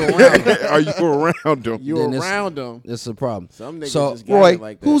 yeah. Or you around them, Are you around them? You then it's- around them. it's a problem. Some niggas So just got Roy, it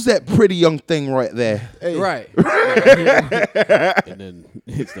like that. who's that pretty young thing right there? Hey. right, And then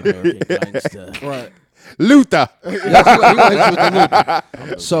it's the American gangster. right. Luther. That's what he gonna hit you with the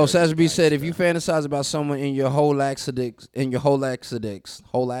loop. So Sasha B said, if you fantasize about someone in your Holodex, Holodex.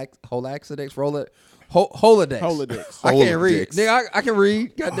 Holodex. I can't read. Holodex. Nigga, I can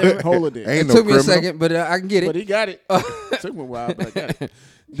read. Goddamn it. Holodex. Ain't It no took me a criminal. second, but I can get But it. he got it. Took me a while, but I got it.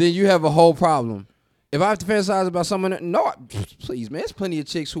 Then you have a whole problem. If I have to fantasize about someone, please, man. It's plenty of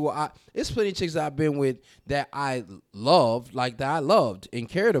chicks it's plenty of chicks that I've been with that I loved, like that I loved and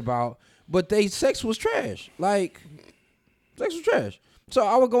cared about, but they sex was trash. Like, sex was trash. So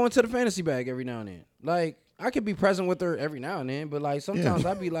I would go into the fantasy bag every now and then. Like, I could be present with her every now and then, but like sometimes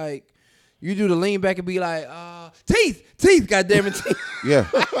I'd be like, you do the lean back and be like, teeth, goddamn it, teeth. Yeah.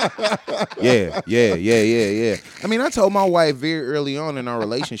 Yeah. I mean, I told my wife very early on in our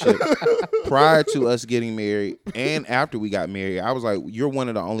relationship, prior to us getting married and after we got married, I was like, you're one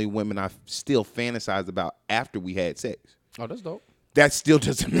of the only women I still fantasize about after we had sex. Oh, that's dope. That still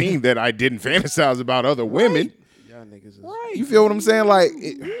doesn't mean that I didn't fantasize about other women. Y'all niggas is Right. You feel what I'm saying? Like,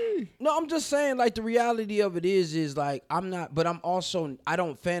 No, I'm just saying, like, the reality of it is like, I don't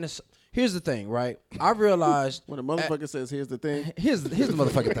fantasize. Here's the thing, right? I realized when a motherfucker says, "Here's the thing." here's the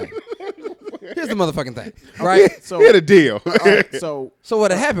motherfucking thing. Here's the motherfucking thing, right? So, hit a deal. all right, so So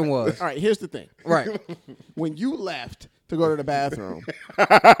what had happened was, all right. Here's the thing. right? When you left to go to the bathroom,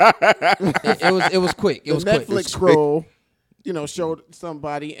 It was quick. It the was quick. Netflix scroll, showed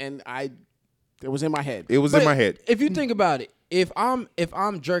somebody, and it was in my head. It was But in my head. If you think about it, if I'm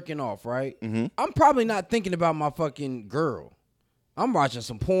jerking off, right? Mm-hmm. I'm probably not thinking about my fucking girl. I'm watching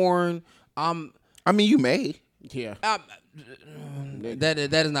some porn. I mean, you may. Yeah. That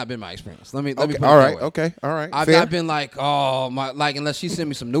has not been my experience. Let me Okay. put All it that right. way. Okay. All right. I've Fair. not been like, oh my, like unless she sent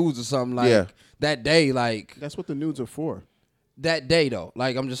me some nudes or something like Yeah. that day, like That's what the nudes are for. that day though.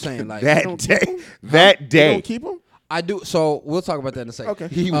 Like I'm just saying, like that day. That You day. don't keep them. I do. So we'll talk about that in a second. Okay.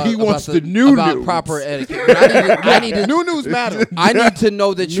 He About wants the new about nudes. proper etiquette. But I need to New news matter. I need to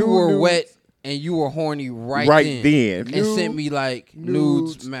know that you New were nudes. wet and you were horny right Right then. then. And New sent me like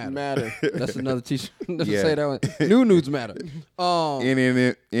nudes matter. That's another t-shirt. Yeah. Say that one. New nudes matter.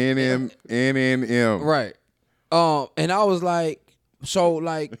 NNM. Right. And I was like, so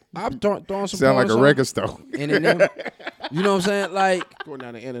like I'm throwing some Sound like porn a or record something. store. N&M. You know what I'm saying? Like Going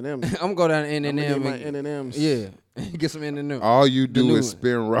down to N&M. I'm going down to N&M. Get my and- N&Ms. Yeah. Get some N&M. All you do new is one.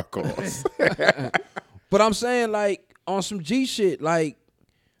 spin records. But I'm saying like on some G shit, like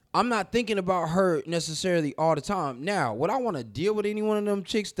I'm not thinking about her necessarily all the time. Now, would I want to deal with any one of them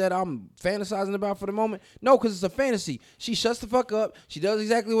chicks that I'm fantasizing about for the moment? No, because it's a fantasy. She shuts the fuck up. She does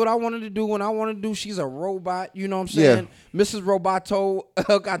exactly what I wanted to do when I wanted to do. She's a robot. You know what I'm saying? Mrs. Roboto,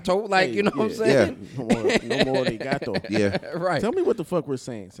 Gato, like, you know what I'm saying? No more they got though. Yeah. Right. Tell me what the fuck we're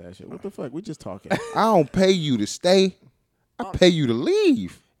saying, Sasha. What the fuck? We just talking. I don't pay you to stay. I pay you to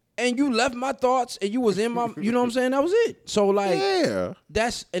leave. And you left my thoughts and you was in my, you know what I'm saying? That was it. So like, Yeah.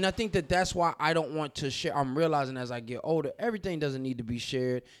 and I think that's why I don't want to share. I'm realizing as I get older, everything doesn't need to be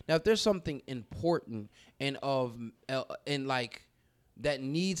shared. Now, if there's something important and like that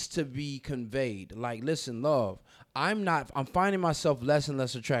needs to be conveyed, like, listen, love, I'm finding myself less and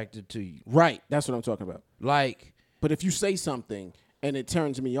less attracted to you. Right. That's what I'm talking about. Like, But if you say something and it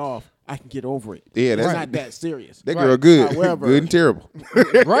turns me off, I can get over it. Yeah, it's that's- not that serious. That girl good. However, Good and terrible.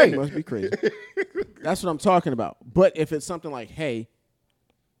 Right. it must be crazy. That's what I'm talking about. But if it's something like, hey,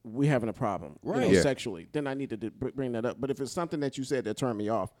 we having a problem, Right. Yeah. sexually, then I need to bring that up. But if it's something that you said that turned me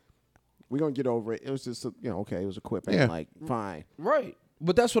off, we're gonna get over it. It was just okay, it was a quip, and Yeah. like fine. Right.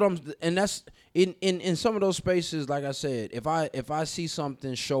 But that's what and that's in some of those spaces, like I said, if I see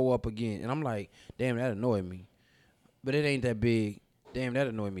something show up again and I'm like, damn, that annoyed me. But it ain't that big. Damn, that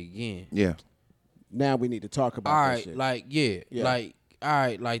annoyed me again. Yeah. Now we need to talk about All that right, shit. like Yeah. like all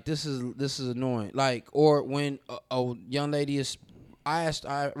right, like this is annoying. Like, or when a young lady is,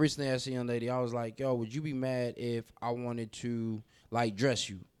 I recently asked a young lady, I was like, yo, would you be mad if I wanted to like dress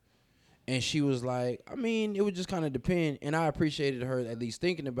you? And she was like, I mean, it would just kind of depend. And I appreciated her at least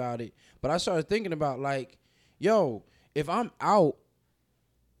thinking about it. But I started thinking about like, yo, if I'm out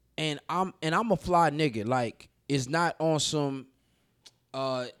and I'm a fly nigga, like it's not on some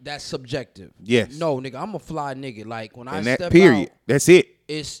that's subjective. Yes. No, nigga, I'm a fly nigga. Like when I And that step period. out, That's it.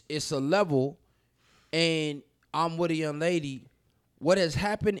 it's a level, and I'm with a young lady. What has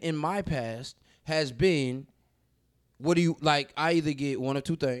happened in my past has been, what do you like? I either get one or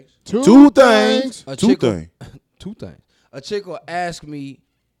two things. Two things. A Two chick will- things. Two things. A chick will ask me,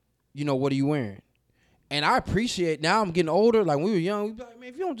 what are you wearing? And I appreciate, now I'm getting older. Like when we were young, we'd be like, man,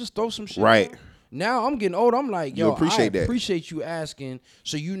 if you don't just throw some shit Right. on. Now I'm getting older. I'm like, You yo, appreciate I that. appreciate you asking,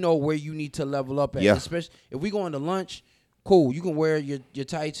 so you know where you need to level up at. Yeah. Especially if we going to lunch, cool. You can wear your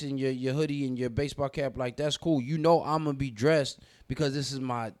tights and your hoodie and your baseball cap. Like that's cool. You know I'm gonna be dressed because this is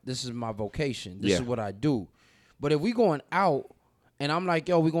my vocation. This Yeah. is what I do. But if we going out and I'm like,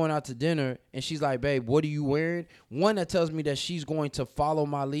 yo, we going out to dinner, and she's like, babe, what are you wearing? One, that tells me that she's going to follow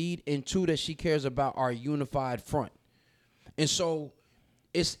my lead, and two, that she cares about our unified front. And so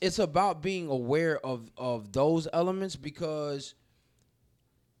it's about being aware of those elements, because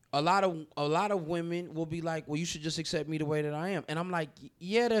a lot of women will be like, well, you should just accept me the way that I am. And I'm like,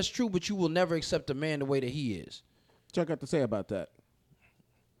 yeah, that's true, but you will never accept a man the way that he is. What y'all got to say about that?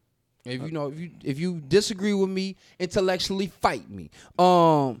 If you disagree with me intellectually, fight me. Get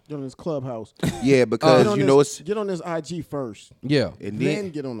on this Clubhouse. Yeah, because Get on you know this- it's get on this IG first, Yeah. and then then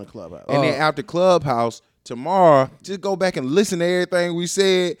get on the Clubhouse. and then out the Clubhouse tomorrow, just go back and listen to everything we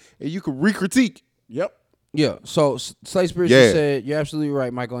said, and you can re-critique. Yep. Yeah, so Slay Spiritual Yeah. said, you're absolutely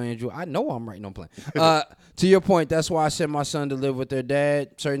right, Michael Andrew. I know I'm right, no plan. To your point, that's why I sent my son to live with their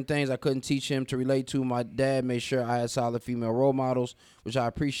dad. Certain things I couldn't teach him to relate to. My dad made sure I had solid female role models, which I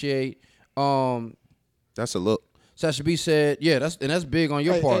appreciate. That's a look. Sasha B said, yeah, that's big on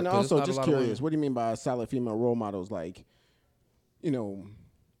your Hey, part. and 'cause it's also, not a just lot of curious, women. what do you mean by solid female role models? Like,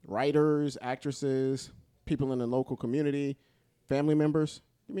 writers, actresses, people in the local community, family members.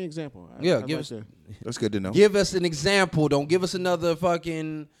 Give me an example. Yeah, I'd give like us- to- That's good to know. Give us an example. Don't give us another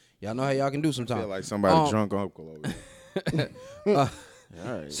fucking. Y'all know how y'all can do I sometimes. feel like somebody drunk uncle over there.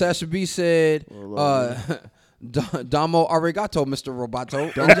 All right. Sasha B said, Lord, Damo arigato, Mr.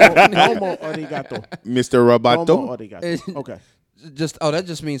 Roboto. Domo arigato. Mr. Domo Roboto. arigato. Okay. That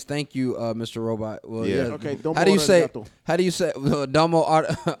just means thank you, Mr. Robot. Well, Yeah. Okay, domo How do you say? arigato. How do you say? Domo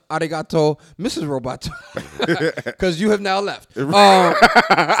arigato, Mrs. Roboto? Because you have now left.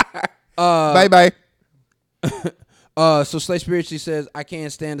 Bye-bye. So Slay Spiritually says, I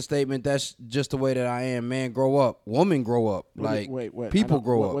can't stand the statement. That's just the way that I am. Man, grow up. Woman, grow up. Like Wait. I people don't-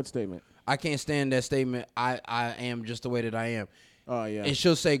 grow up. What statement? I can't stand that statement. I am just the way that I am. Oh, yeah. And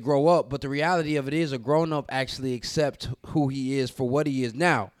she'll say grow up, but the reality of it is a grown up actually accepts who he is for what he is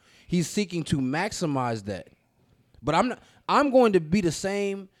now. He's seeking to maximize that. But I'm going to be the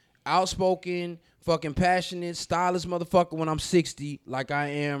same outspoken, fucking passionate, stylish motherfucker when I'm 60 like I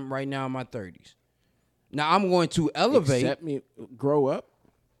am right now in my 30s. Now I'm going to elevate. Accept me, grow up.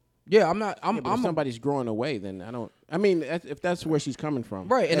 Yeah, I'm not I'm Yeah, but I'm if a- somebody's growing away, then I don't. I mean, if that's where she's coming from,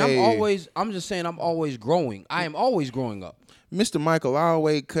 right, and Hey. I'm just saying I'm always growing. I am always growing up. Mr. Michael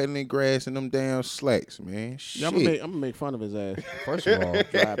always cutting the grass in them damn slacks, man. Yeah, I'm Shit. gonna make fun of his ass. First of all,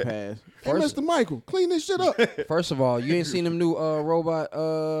 Drive past. Hey, First- Mr. Michael, clean this shit up. First of all, you ain't seen them new robot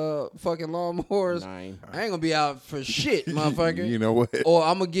fucking lawnmowers. Nine. I ain't gonna be out for shit, motherfucker. You know what? Or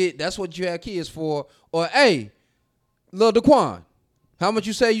I'm gonna get. That's what you have kids for. Or hey, Lil Daquan, how much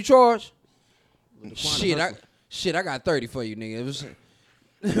you say you charge? Shit, I got 30 for you, nigga. It was,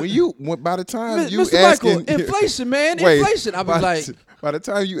 By the time you Mr. asking, Michael, inflation, man, Wait, inflation. I by was the like, t- by the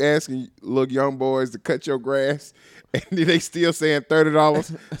time you asking little young boys to cut your grass, and they still saying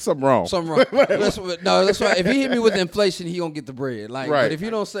 $30, something wrong. something wrong. That's why. If he hit me with inflation, he gonna get the bread. Like, Right. but if you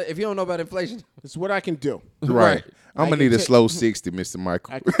don't know about inflation, It's what I can do. right. I'm I gonna can need a take- slow 60, Mr.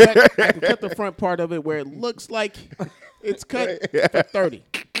 Michael. I can cut the front part of it where it looks like it's cut for 30.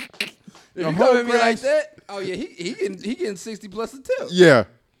 If The you whole come at me like grass- that, oh yeah, he getting 60 plus a tip. Yeah.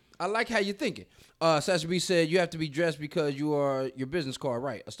 I like how you're thinking. Sasha B said you have to be dressed because you are your business card,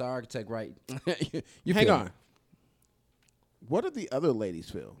 right? A star architect, right? you Hang feel on. me? What do the other ladies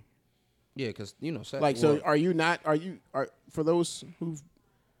feel? Yeah, because Sasha, Like, so are you for those who've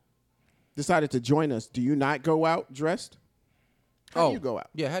decided to join us, do you not go out dressed? How do you go out?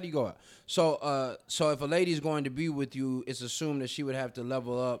 Yeah, how do you go out? So if a lady's going to be with you, it's assumed that she would have to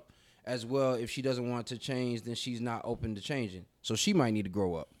level up as well. If she doesn't want to change, then she's not open to changing. So she might need to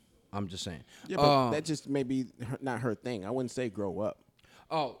grow up. I'm just saying. Yeah, but that just may be not her thing. I wouldn't say grow up.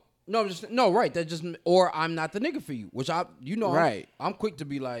 Oh no, right. That just or I'm not the nigga for you, which Right. I'm quick to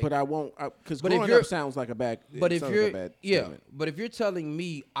be like. But I won't, because But if growing you're- up sounds like a bad. But it if sounds you're like a bad yeah, statement. but if you're telling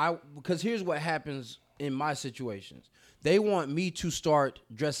me because here's what happens in my situations. They want me to start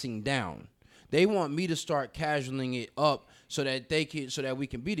dressing down. They want me to start casualing it up so that we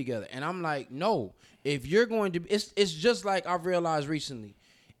can be together. And I'm like, no. If you're going to it's just like I've realized recently.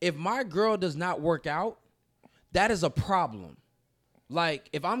 If my girl does not work out, that is a problem. Like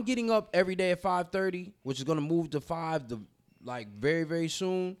if I'm getting up every day at 5:30, which is gonna move to 5 very, very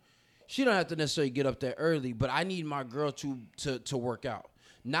soon, she don't have to necessarily get up that early, but I need my girl to work out.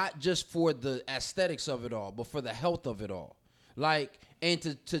 Not just for the aesthetics of it all, but for the health of it all. Like, and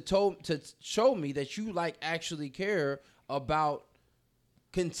to show me that you actually care about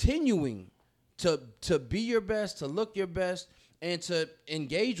continuing to be your best, to look your best, and to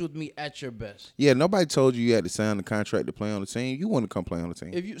engage with me at your best. Yeah, nobody told you had to sign the contract to play on the team. You want to come play on the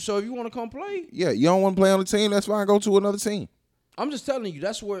team. If you want to come play, Yeah, you don't want to play on the team, that's fine. Go to another team. I'm just telling you,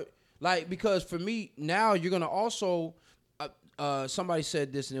 that's what, because for me, now you're going to also, somebody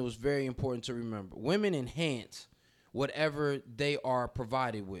said this and it was very important to remember. Women enhance whatever they are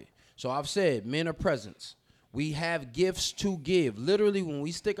provided with. So I've said men are presents. We have gifts to give. Literally, when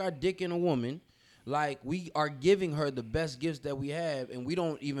we stick our dick in a woman, we are giving her the best gifts that we have, and we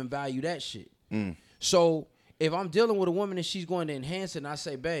don't even value that shit. So if I'm dealing with a woman and she's going to enhance it, and I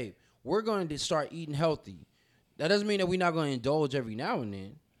say, babe, we're going to start eating healthy. That doesn't mean that we're not going to indulge every now and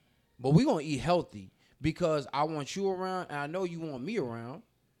then, but we're going to eat healthy because I want you around, and I know you want me around.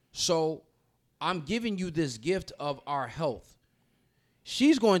 So I'm giving you this gift of our health.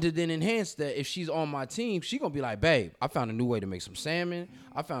 She's going to then enhance that. If she's on my team, she's going to be like, babe, I found a new way to make some salmon.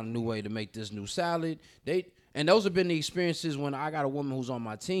 I found a new way to make this new salad. And those have been the experiences when I got a woman who's on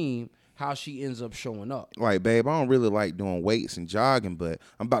my team, how she ends up showing up. Like, babe, I don't really like doing weights and jogging, but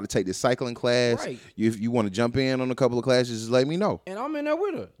I'm about to take this cycling class. Right. If you want to jump in on a couple of classes, just let me know. And I'm in there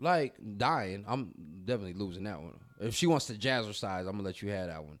with her, dying. I'm definitely losing that one. If she wants to jazzercise, I'm going to let you have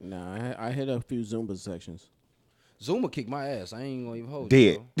that one. Nah, I hit a few Zumba sections. Zuma kicked my ass. I ain't going to even hold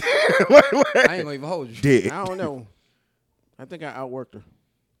Dead. you. Dead. I ain't going to even hold you. Dead. I don't know. I think I outworked her.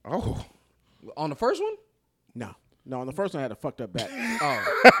 Oh. On the first one? No, on the first one I had a fucked up back.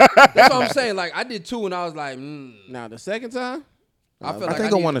 Oh. That's what I'm saying. I did 2 and I was like, Now the second time, I feel I like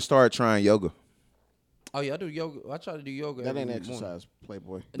think I want to start trying yoga. Oh yeah, I do yoga. I try to do yoga. that every ain't morning. exercise,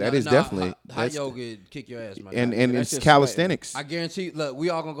 Playboy. That is definitely hot that's- yoga. Kick your ass, man. And That's it's just calisthenics. I guarantee. Look, we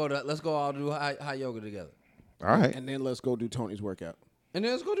all gonna go to. Let's go all do hot yoga together, All right. And then let's go do Tony's workout. and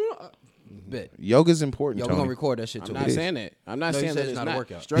then let's go do. Bet. Yoga's important, Yo, we're Tony. gonna record that shit I'm too. not is. saying that. I'm not No, he saying said that it's it's not a not.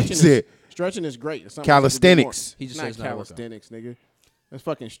 workout. Stretching He said stretching is great. It's something calisthenics. He just not said it's not a workout. calisthenics, nigga. That's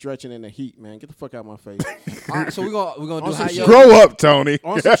fucking stretching in the heat, man. Get the fuck out of my face. All right, so we're gonna do On some hot shit- yoga. Grow up, Tony.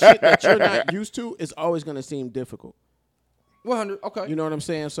 On some shit that you're not used to, it's always gonna seem difficult. 100. Okay. You know what I'm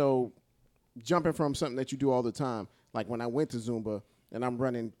saying? So jumping from something that you do all the time, like when I went to Zumba and I'm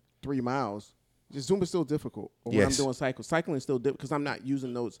running 3 miles, just Zumba's still difficult. Or when I'm Yes. doing cycling is still difficult because I'm not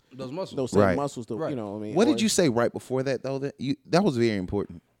using those muscles. those same Right. muscles. To, Right. You know what I mean? What Or did you say right before that though? That was very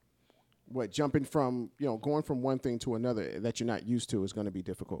important. What jumping from going from one thing to another that you're not used to is going to be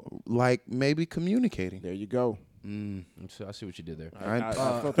difficult. Like maybe communicating. There you go. I see what you did there. I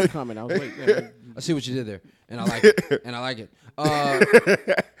felt it coming. I was like, yeah, I see what you did there, and I like it. And I like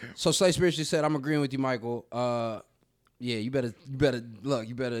it. So Slay Spiritually said, "I'm agreeing with you, Michael. Yeah, you better look.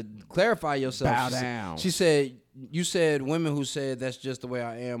 You better clarify yourself." Bow She said- down. She said, "You said women who said that's just the way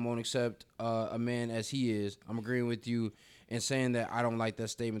I am won't accept a man as he is. I'm agreeing with you." And saying that I don't like that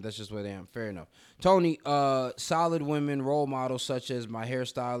statement, that's just the way they am. Fair enough. Tony, solid women role models such as my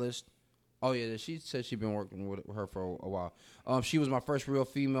hairstylist. Oh yeah, she said she'd been working with her for a while. She was my first real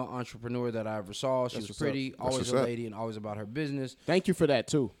female entrepreneur that I ever saw. She was what's pretty, always what's a up. lady, and always about her business. thank you for that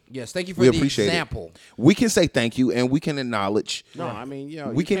too. Yes, thank you for We the appreciate example. it. We can say thank you and we can acknowledge. No, I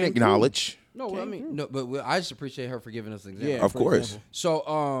mean, We can acknowledge. No, I mean, no, but I just appreciate her for giving us an example. Yeah, Of for course.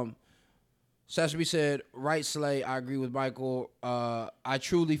 example. Sashby said, right, Slay, I agree with Michael. I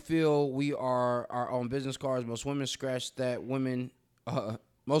truly feel we are our own business cards. Most women scratch that.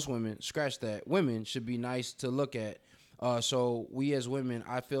 Most women scratch that. Women should be nice to look at. So we as women,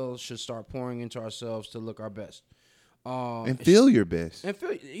 I feel, should start pouring into ourselves to look our best. And feel your best. And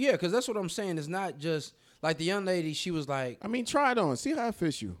feel, yeah, because that's what I'm saying. It's not just like the young lady. She was like, I mean, try it on. See how it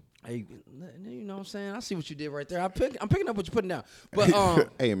fits you. hey, you know what I'm saying? I see what you did right there. I'm picking up what you're putting down. But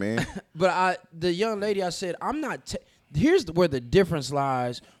Hey, man. but the young lady, I said, I'm not. Here's where the difference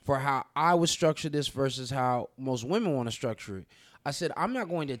lies for how I would structure this versus how most women want to structure it. I said, I'm not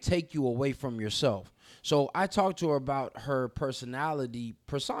going to take you away from yourself. So I talked to her about her personality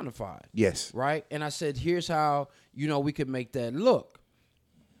personified. Yes. Right? And I said, here's how, we could make that look.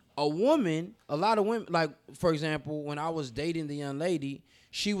 A woman, a lot of women, like, for example, when I was dating the young lady,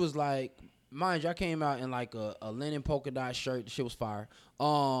 she was like, mind you, I came out in like a linen polka dot shirt. The shit was fire.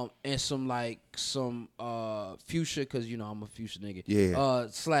 And some fuchsia, because, I'm a fuchsia nigga. Yeah.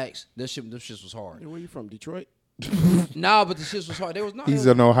 Slacks. Them shits was hard. Where you from? Detroit? Nah, but the shits was hard. They was not. He's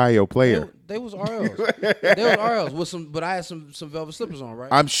an Ohio player. They was RLs. They was RLs with some, but I had some velvet slippers on, right?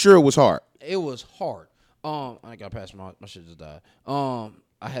 I'm sure it was hard. It was hard. I gotta pass my shit just died.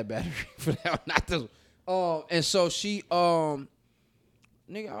 I had battery for that one, not this one. And so she, nigga,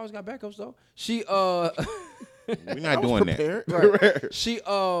 I always got backups though. She, We're not doing that. right. She,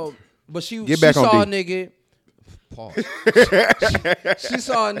 but she back on saw a D. nigga. Pause. she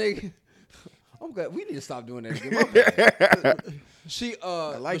saw a nigga. I'm good. We need to stop doing that again. My bad. She,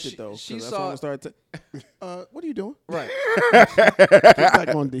 I liked but it though. She That's saw. when I started. What are you doing? Right. Get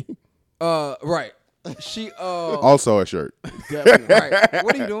back on D. Right. She, Also a shirt. Definitely. right.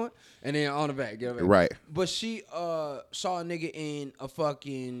 What are you doing? And then on the back, get back. Right. But she saw a nigga in a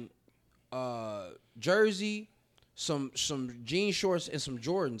fucking jersey, some jean shorts, and some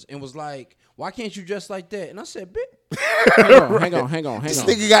Jordans, and was like, "Why can't you dress like that?" And I said, "Bitch." Hang on. This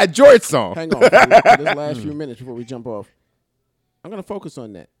nigga got jorts on. Hang on. For this last few minutes before we jump off, I'm gonna focus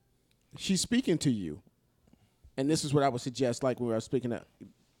on that. She's speaking to you, and this is what I would suggest. Like when we were speaking,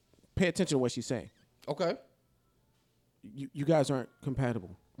 pay attention to what she's saying. Okay. You guys aren't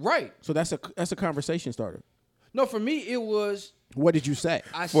compatible, Right. so that's a conversation starter. No, for me it was. What did you say?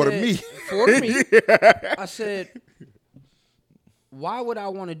 For the said, me. For the me. I said, why would I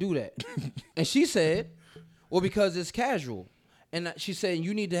want to do that? And she said, well, because it's casual. And she said,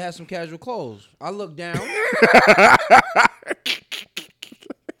 you need to have some casual clothes. I looked down.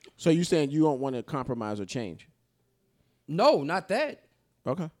 So you saying you don't want to compromise or change? No, not that.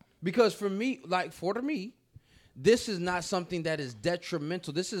 Okay. Because for me, this is not something that is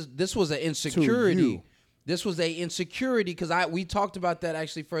detrimental. This was an insecurity. you. This was a insecurity because we talked about that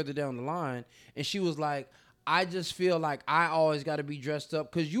actually further down the line, and she was like, I just feel like I always got to be dressed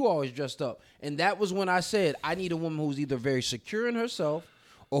up because you always dressed up. And that was when I said I need a woman who's either very secure in herself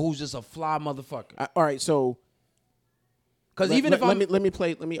or who's just a fly motherfucker. All right. So Because let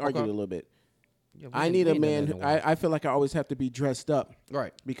me argue a little bit. Yeah, I need a man. I feel like I always have to be dressed up,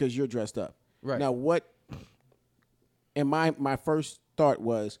 right. because you're dressed up. Right. Now, what? And my first thought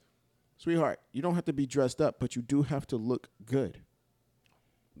was, sweetheart, you don't have to be dressed up, but you do have to look good.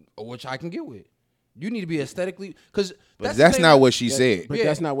 Which I can get with. You need to be aesthetically because That's not what she said. But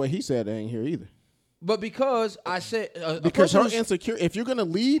that's not what he said. I ain't here either. But because I said Because her insecure. If you're gonna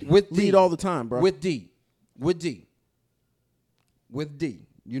lead, with lead D. all the time, bro. With D.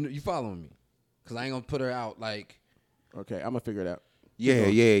 You following me? Because I ain't gonna put her out like. Okay, I'm gonna figure it out.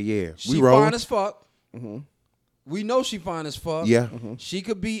 Yeah. She roll. fine as fuck. Mm-hmm. We know she fine as fuck. Yeah. Mm-hmm. She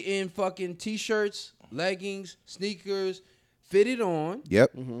could be in fucking t-shirts, leggings, sneakers, fitted on.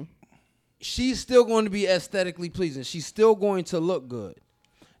 Yep. Mm-hmm. She's still going to be aesthetically pleasing. She's still going to look good.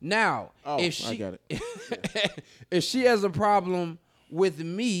 Now, if she I got it. if she has a problem with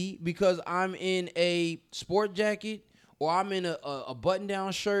me because I'm in a sport jacket or I'm in a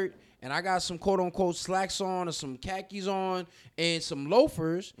button-down shirt and I got some quote-unquote slacks on or some khakis on and some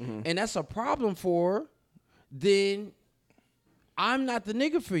loafers, and that's a problem for her, then I'm not the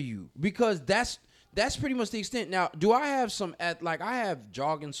nigga for you because that's pretty much the extent. Now, do I have I have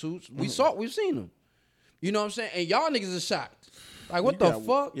jogging suits. We've seen them. You know what I'm saying? And y'all niggas are shocked. Like, what the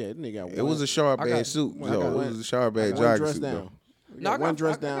fuck? Yeah, nigga got one. It was a sharp I got- ass suit. I got though. one- It was a sharp ass one jogging dress suit. down. though. We got one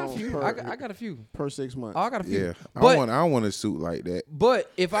dress down I got a few. per, I got a few. per 6 months. Oh, I got a few. Yeah. I But, don't want a suit like that.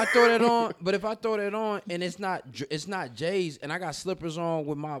 but if I throw that on, and it's not Jay's, and I got slippers on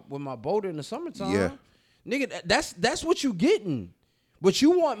with my boater in the summertime, Yeah. nigga, that's what you getting. But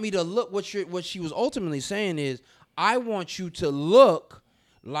you want me to look. What she was ultimately saying is, I want you to look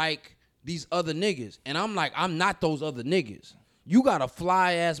like these other niggas, and I'm like, I'm not those other niggas. You got a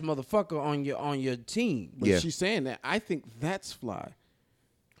fly ass motherfucker on your team. But Yeah. she's saying that. I think that's fly.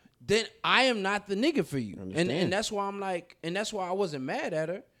 Then I am not the nigga for you. And Understand. that's why I'm like, and that's why I wasn't mad at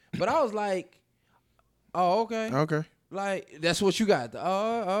her. But I was like, oh, okay. Okay. Like, that's what you got.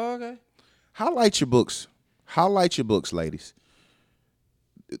 Oh, okay. Highlight your books. Highlight your books, ladies.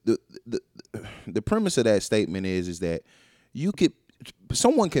 The premise of that statement is that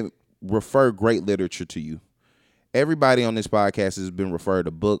someone can refer great literature to you. Everybody on this podcast has been referred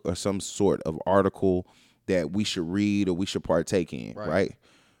a book or some sort of article that we should read or we should partake in, right?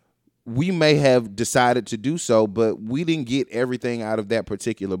 We may have decided to do so, but we didn't get everything out of that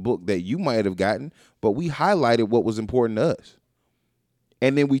particular book that you might have gotten, but we highlighted what was important to us.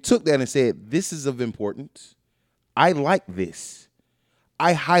 And then we took that and said, this is of importance. I like this.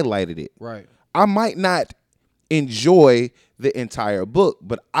 I highlighted it. Right. I might not enjoy the entire book,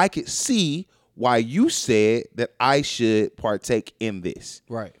 but I could see why you said that I should partake in this.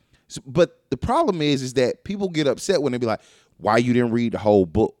 Right. But the problem is that people get upset when they be like, why you didn't read the whole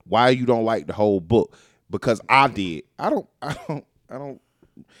book? Why you don't like the whole book? Because I did. I don't.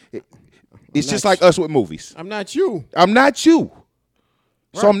 It's just like us with movies. I'm not you. I'm not you.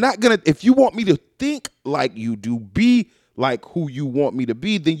 So I'm not going to, if you want me to think like you do, be like who you want me to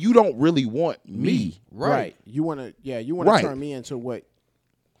be, then you don't really want me. Right. You want to, you want Right. to turn me into what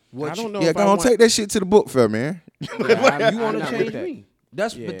I don't know Yeah, if I go on, want, take that shit to the book fair, man. You I'm want to not change with that. me.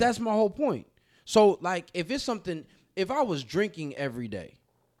 But that's my whole point. So like if it's something, if I was drinking every day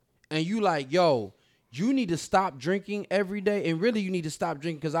and you like, yo, you need to stop drinking every day, and really you need to stop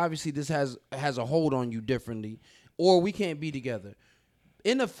drinking because obviously this has a hold on you differently, or we can't be together.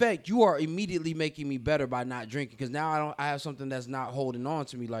 In effect, you are immediately making me better by not drinking because now I have something that's not holding on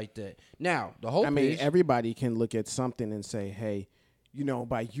to me like that. Now, the hope I mean, is everybody can look at something and say, hey,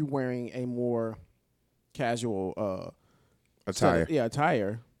 by you wearing a more casual Attire.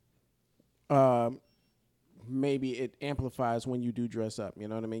 attire, maybe it amplifies when you do dress up. You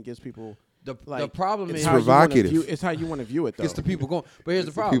know what I mean? Gives people the it's problem is how you wanna provocative. view- It's how you want to view it, though. gets the people going. But here's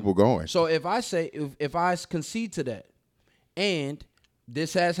the problem. People going. So if I say if I concede to that, and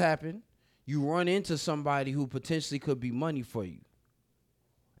this has happened, you run into somebody who potentially could be money for you,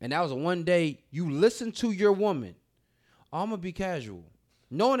 and that was a one day you listen to your woman. I'm gonna be casual,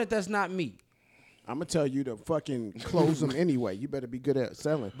 knowing that that's not me. I'm gonna tell you to fucking close them anyway. You better be good at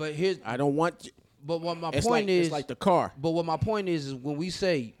selling. But here's I don't want. but what my It's point like is it's like the car. But what my point is when we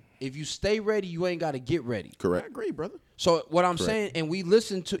say if you stay ready, you ain't got to get ready. I Correct. agree, brother. So what I'm saying, and we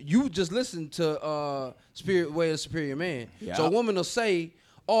listen to you just listen to Spirit Way of Superior Man. Yeah. So a woman will say,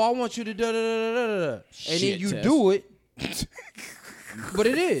 "Oh, I want you to da da da da da," and Shit, then you Tess. do it, but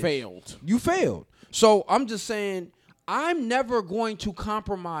it is Failed. You failed. So I'm just saying, I'm never going to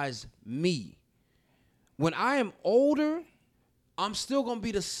compromise me. When I am older, I'm still gonna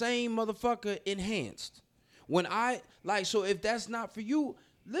be the same motherfucker enhanced. When I so if that's not for you,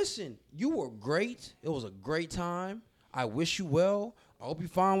 listen, you were great. It was a great time. I wish you well. I hope you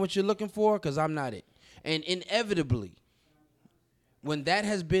find what you're looking for, because I'm not it. And inevitably, when that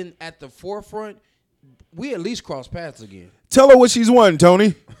has been at the forefront, we at least cross paths again. Tell her what she's won,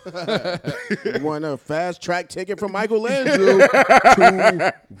 Tony. You want a fast track ticket from Michael Andrew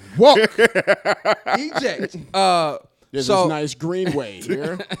to walk. Eject. There's So- this nice greenway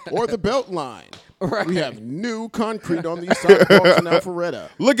here, or the belt line. Right. We have new concrete on these sidewalks in Alpharetta.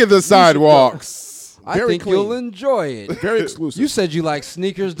 Look at the sidewalks. I very think clean. you'll enjoy it. Very exclusive. You said you like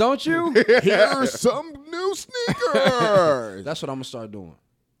sneakers, don't you? Here's some new sneakers. That's what I'm gonna start doing.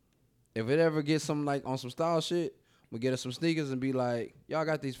 If it ever gets some like on some style shit, we'll get us some sneakers and be like, y'all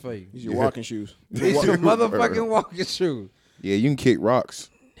got these for you. These are your walking shoes. These your motherfucking walking shoes Yeah, you can kick rocks.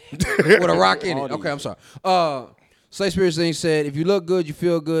 with a rock in All it. these. Okay, I'm sorry. Slay Spirit thing said, if you look good, you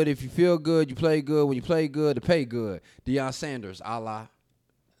feel good. If you feel good, you play good. When you play good, to pay good. Deion Sanders, Allah.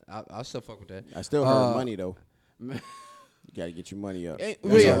 I still fuck with that. I still heard money though. You gotta get your money up. That's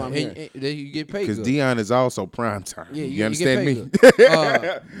Yeah, all I'm hearing. and you get paid Because good. Dion is also prime time. Yeah, you get understand me? paid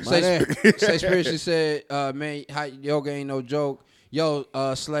good. Money. Say Spiritually said, man, yoga ain't no joke. Yo,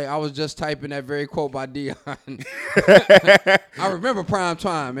 Slay, I was just typing that very quote by Dion. I remember prime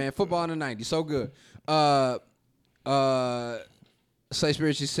time, man. Football in the 90s, so good. Slay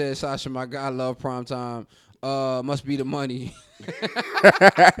Spiritually said, Sasha, my God, I love prime time. Must be the money.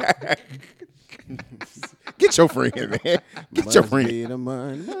 Get your friend, man. Get your friend. Be the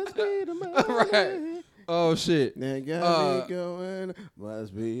money. Must be the money. Right. Oh, shit. They got me going.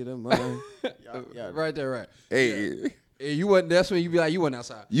 Must be the money. Yeah. Right there, right. Hey, Yeah, you wasn't, that's when you be like, you wasn't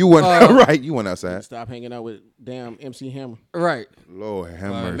outside. you went right. You went outside. Stop hanging out with damn MC Hammer. Right. Lord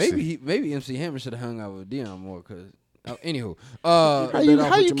have mercy. Maybe MC Hammer should have hung out with Dion more, because Anywho, How bet you, off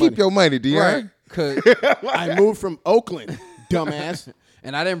how with you your keep your money, Dion? right? Cause I moved from Oakland, dumbass.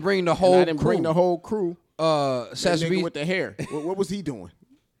 and I didn't bring the And whole. I didn't bring the whole crew. That Sacha nigga B. with the hair. What was he doing?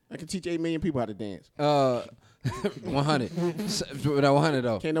 I can teach 8 million people how to dance. 100. That 100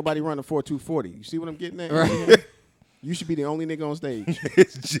 though. Can't nobody run a 4.240. You see what I'm getting at? Right. You should be the only nigga on stage.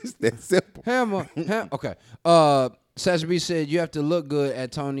 It's just that simple. Okay. Sacha B said you have to look good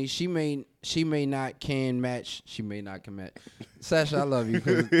at Tony. She may not can match. She may not can match. Sasha, I love you.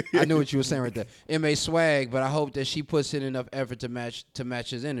 'Cause I knew what you were saying right there. It may swag, but I hope that she puts in enough effort to match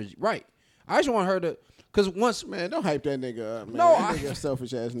his energy. Right. I just want her to, because once. Man, don't hype that nigga up, man. No, that nigga a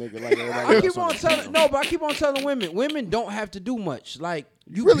selfish ass nigga like everybody I else keep on the telling team. but I keep on telling women don't have to do much. Like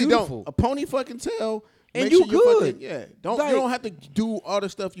you really beautiful. don't. A pony fucking tail. And make you sure you're good. Fucking, yeah. Don't Like- you don't have to do all the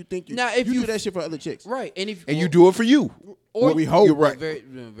stuff you think you. Now, if you you- do that shit for other chicks. Right. And You do it for you. or What we hope. You're right. Very,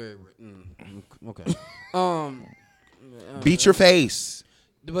 okay. Beat your face.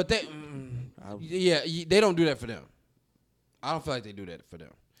 But they, they don't do that for them. I don't feel like they do that for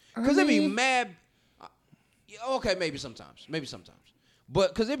them. Because they be mad. Okay, maybe sometimes.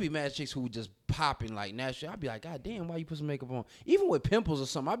 But because there be mad chicks who just popping like naturally. I'd be like, God damn, why you put some makeup on? Even with pimples or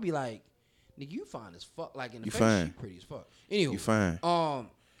something, I'd be like, nigga, you fine as fuck. Like in the You face, fine. she pretty as fuck. Anywho, You fine. Um,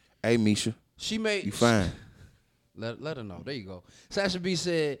 Hey, Misha. she made You fine. Let her know. There you go. Sasha B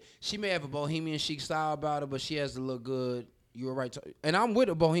said she may have a bohemian chic style about her, but she has to look good. You were right. And I'm with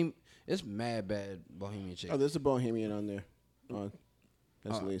a bohemian. It's mad bad bohemian chick. Oh, there's a Bohemian on there.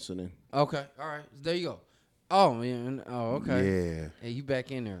 That's listening. Okay. All right. There you go. Oh man. Oh okay. Yeah. Hey, you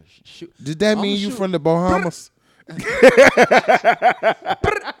back in there? Shoot. Did that I'ma mean you shoot. from the Bahamas?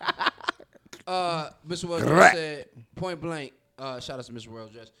 Mr. Well Dressed said point blank. Shout out to Mr. Well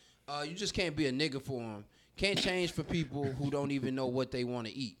Dressed. You just can't be a nigga for him. Can't change for people who don't even know what they want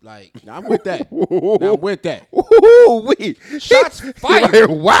to eat. Like Now, I'm with that. Now, I'm with that. Ooh-wee. Shots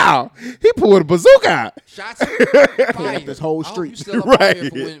fired. Wow. He pulled a bazooka out. Shots fired. this whole I hope street. you still up out here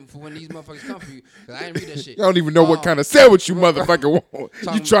Right. for when these motherfuckers come for you. Cause I didn't read that shit. You don't even know what kind of sandwich you motherfucker want. You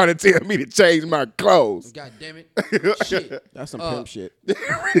Talking- trying to tell me to change my clothes. God damn it. Shit. That's some pimp shit. It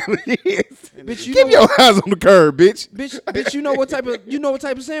really is. Bitch, you Keep know your eyes on the curb, bitch. Bitch, you know what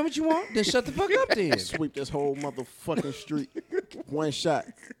type of sandwich you want? Then shut the fuck up then. Sweep this whole motherfucking street. One shot.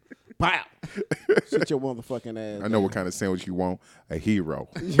 Pow. Sit your motherfucking ass. I know what kind of sandwich you want. A hero.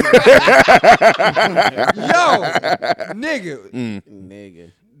 Yo, nigga,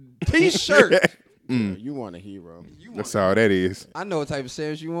 Nigga. t-shirt. You want a hero. That's all that is. I know what type of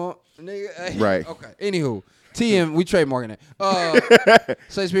sandwich you want, nigga. Right. Okay. Anywho, TM, we trademarking that.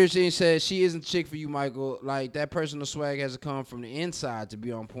 Say Spirit Jean said she isn't the chick for you, Michael. Like that personal swag has to come from the inside to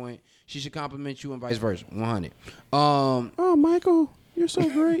be on point. She should compliment you and vice versa. 100. Oh, Michael, you're so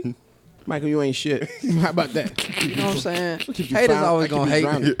great. Michael, you ain't shit. How about that? You know what I'm saying? you Haters found- always I keep gonna you hate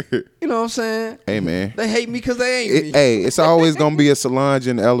grounded. me. You know what I'm saying? Hey, man. They hate me because they ain't me. Hey, it's always going to be a Solange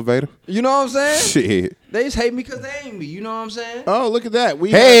in the elevator. You know what I'm saying? Shit. They just hate me because they ain't me. You know what I'm saying? Oh, look at that.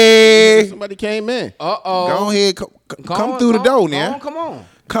 Hey. Somebody came in. Uh-oh. Go ahead. Come through the door now. Come on.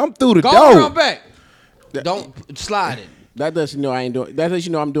 Come through the Go door. around back. Don't slide it. That lets you know I ain't doing. That lets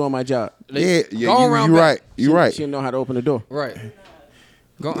you know I'm doing my job. Yeah, Go you around right. back. You right. She didn't know how to open the door. Right.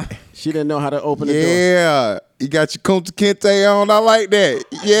 Go. She didn't know how to open the door. Yeah. You got your Kunta Kinte on. I like that.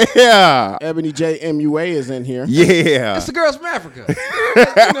 Yeah. Ebony J MUA is in here. Yeah. It's the girls from Africa.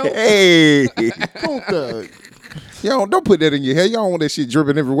 You know, Hey. Kunta. Yo, don't put that in your hair. You don't want that shit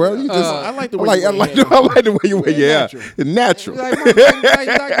dripping everywhere. You just, I like the way I you like wear your hair. the way you wear your hair. natural. It's natural.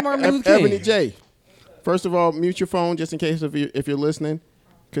 like Martin Luther King. Ebony J. First of all, mute your phone just in case if you're listening,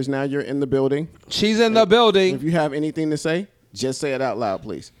 because now you're in the building. She's in the building. If you have anything to say, just say it out loud,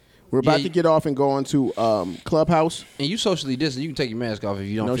 please. We're about Yeah, to get off and go on to Clubhouse. And you socially distant. You can take your mask off if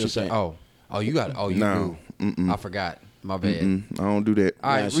you don't No, feel she safe. can't. Oh, you got it. Oh, you No. do. I forgot. My bad. I don't do that.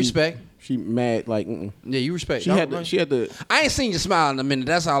 All right, Nah, she- respect. She mad like Yeah, you respect. she had the. I ain't seen you smile in a minute.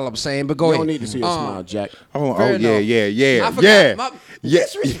 That's all I'm saying. But go You ahead. don't need to see her smile, Jack. Oh, Fair yeah, enough. yeah. I forgot. Yeah. My- Yeah.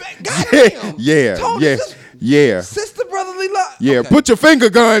 disrespect. Goddamn. Yeah. Tony, Yeah. sis- Yeah. Sister brotherly love. Yeah. Okay. Put your finger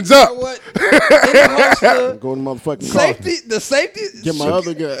guns You know up. what? Any host, Go to motherfucking car. the safety. Get my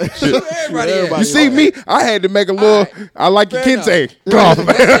other guy. Shoot everybody. in. You see me? I had to make a little. right. I like your Fair Kente cloth.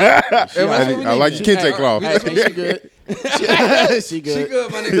 That's what we I like need. your Kente Hey, cloth. Hey, she good. she She good.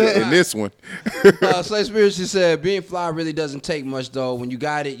 good, my nigga. In this one. Slay Spirit, she said, being fly really doesn't take much, though. When you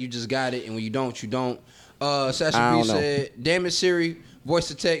got it, you just got it. And when you don't, you don't. Sasha I B don't know. said, damn it, Siri. Voice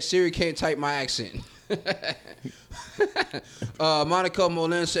to text. Siri can't type my accent. Monica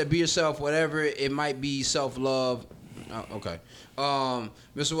Molin said, be yourself, whatever. It might be self-love. Okay.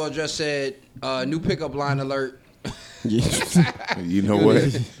 Mr. Well Dressed said, new pickup line alert. You know what?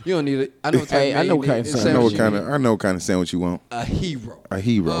 You don't need it. I know what type Hey, of I man know you what kind need. of I sandwich know what you kind of sandwich you want. A hero. A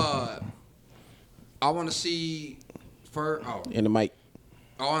hero. I want to see Fur. Oh, in the mic.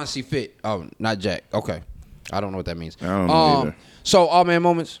 I want to see Fit. Oh, not Jack. Okay. I don't know what that means. I don't know either. So, all man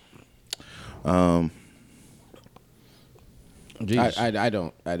moments. Jeez. I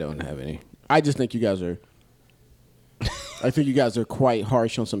don't have any. I just think you guys are. I think you guys are quite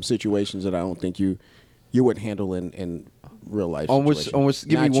harsh on some situations that I don't think you would handle in real life. on which, situations.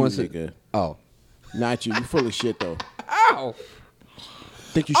 give me Not you, one nigga. Oh. Not you. You full of shit though. Ow.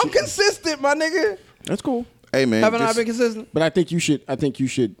 Think you I'm should. consistent, my nigga. That's cool. Hey man, Haven't I just- been consistent? But I think you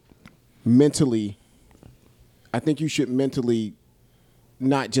should mentally. I think you should mentally,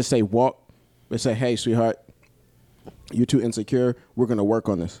 not just say walk, but say, "Hey, sweetheart, you're too insecure. We're gonna work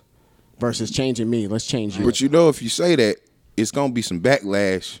on this." Versus changing me, let's change you. But you know, if you say that, it's gonna be some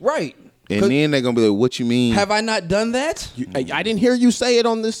backlash, Right. and 'Cause then they're gonna be like, "What you mean?" have I not done that? I didn't hear you say it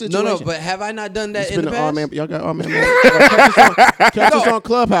on this situation. No, but have I not done that It's in been the an past? all man. Y'all got all man. Catch us on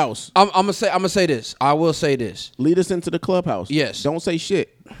Clubhouse. I'm gonna say this. I will say this. Lead us into the Clubhouse. Yes. Don't say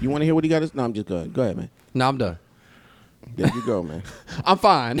shit. You want to hear what he got? No, I'm just good. Go ahead, man. No, I'm done. There you go, man. I'm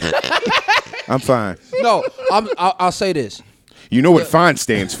fine. I'm fine. No, I'll say this. You know what "fine"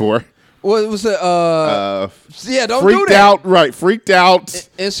 stands for? What was it? Yeah, don't do Freaked that. out, right? Freaked out.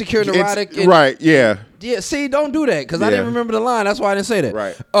 Insecure, It's- neurotic. and- right? Yeah. Yeah. See, don't do that because I Yeah. didn't remember the line. That's why I didn't say that.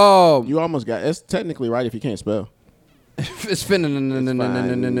 Right. You almost got. It's technically right if you can't spell. It's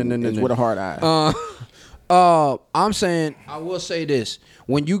finna. It's with a hard eye. I'm saying I will say this: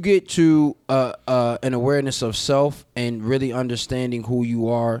 when you get to an awareness of self and really understanding who you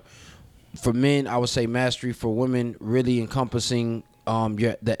are, for men, I would say mastery. For women, really encompassing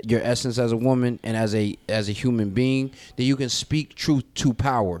your essence as a woman and as a human being, then you can speak truth to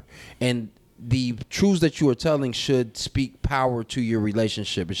power. And the truths that you are telling should speak power to your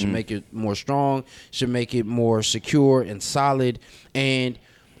relationship. It should make it more strong, should make it more secure and solid. And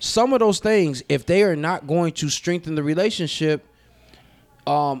some of those things, if they are not going to strengthen the relationship,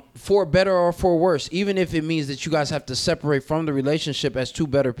 for better or for worse, even if it means that you guys have to separate from the relationship as two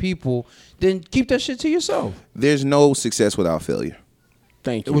better people, then keep that shit to yourself. There's no success without failure.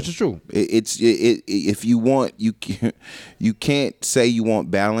 Thank you. Which is true. If you want, you can't say you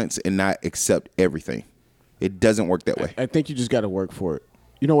want balance and not accept everything. It doesn't work that way. I think you just got to work for it.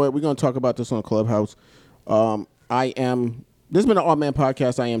 You know what? We're going to talk about this on Clubhouse. This has been an All Man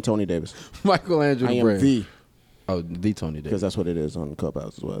podcast. I am Tony Davis. Michelangelo I am Brand. the, the Tony because Davis. that's what it is on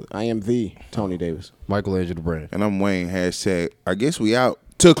Clubhouse as well. I am the Tony Davis. Michelangelo Brand. And I'm Wayne. Hashtag. I guess we out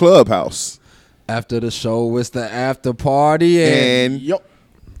to Clubhouse. After the show, it's the after party. And Yup.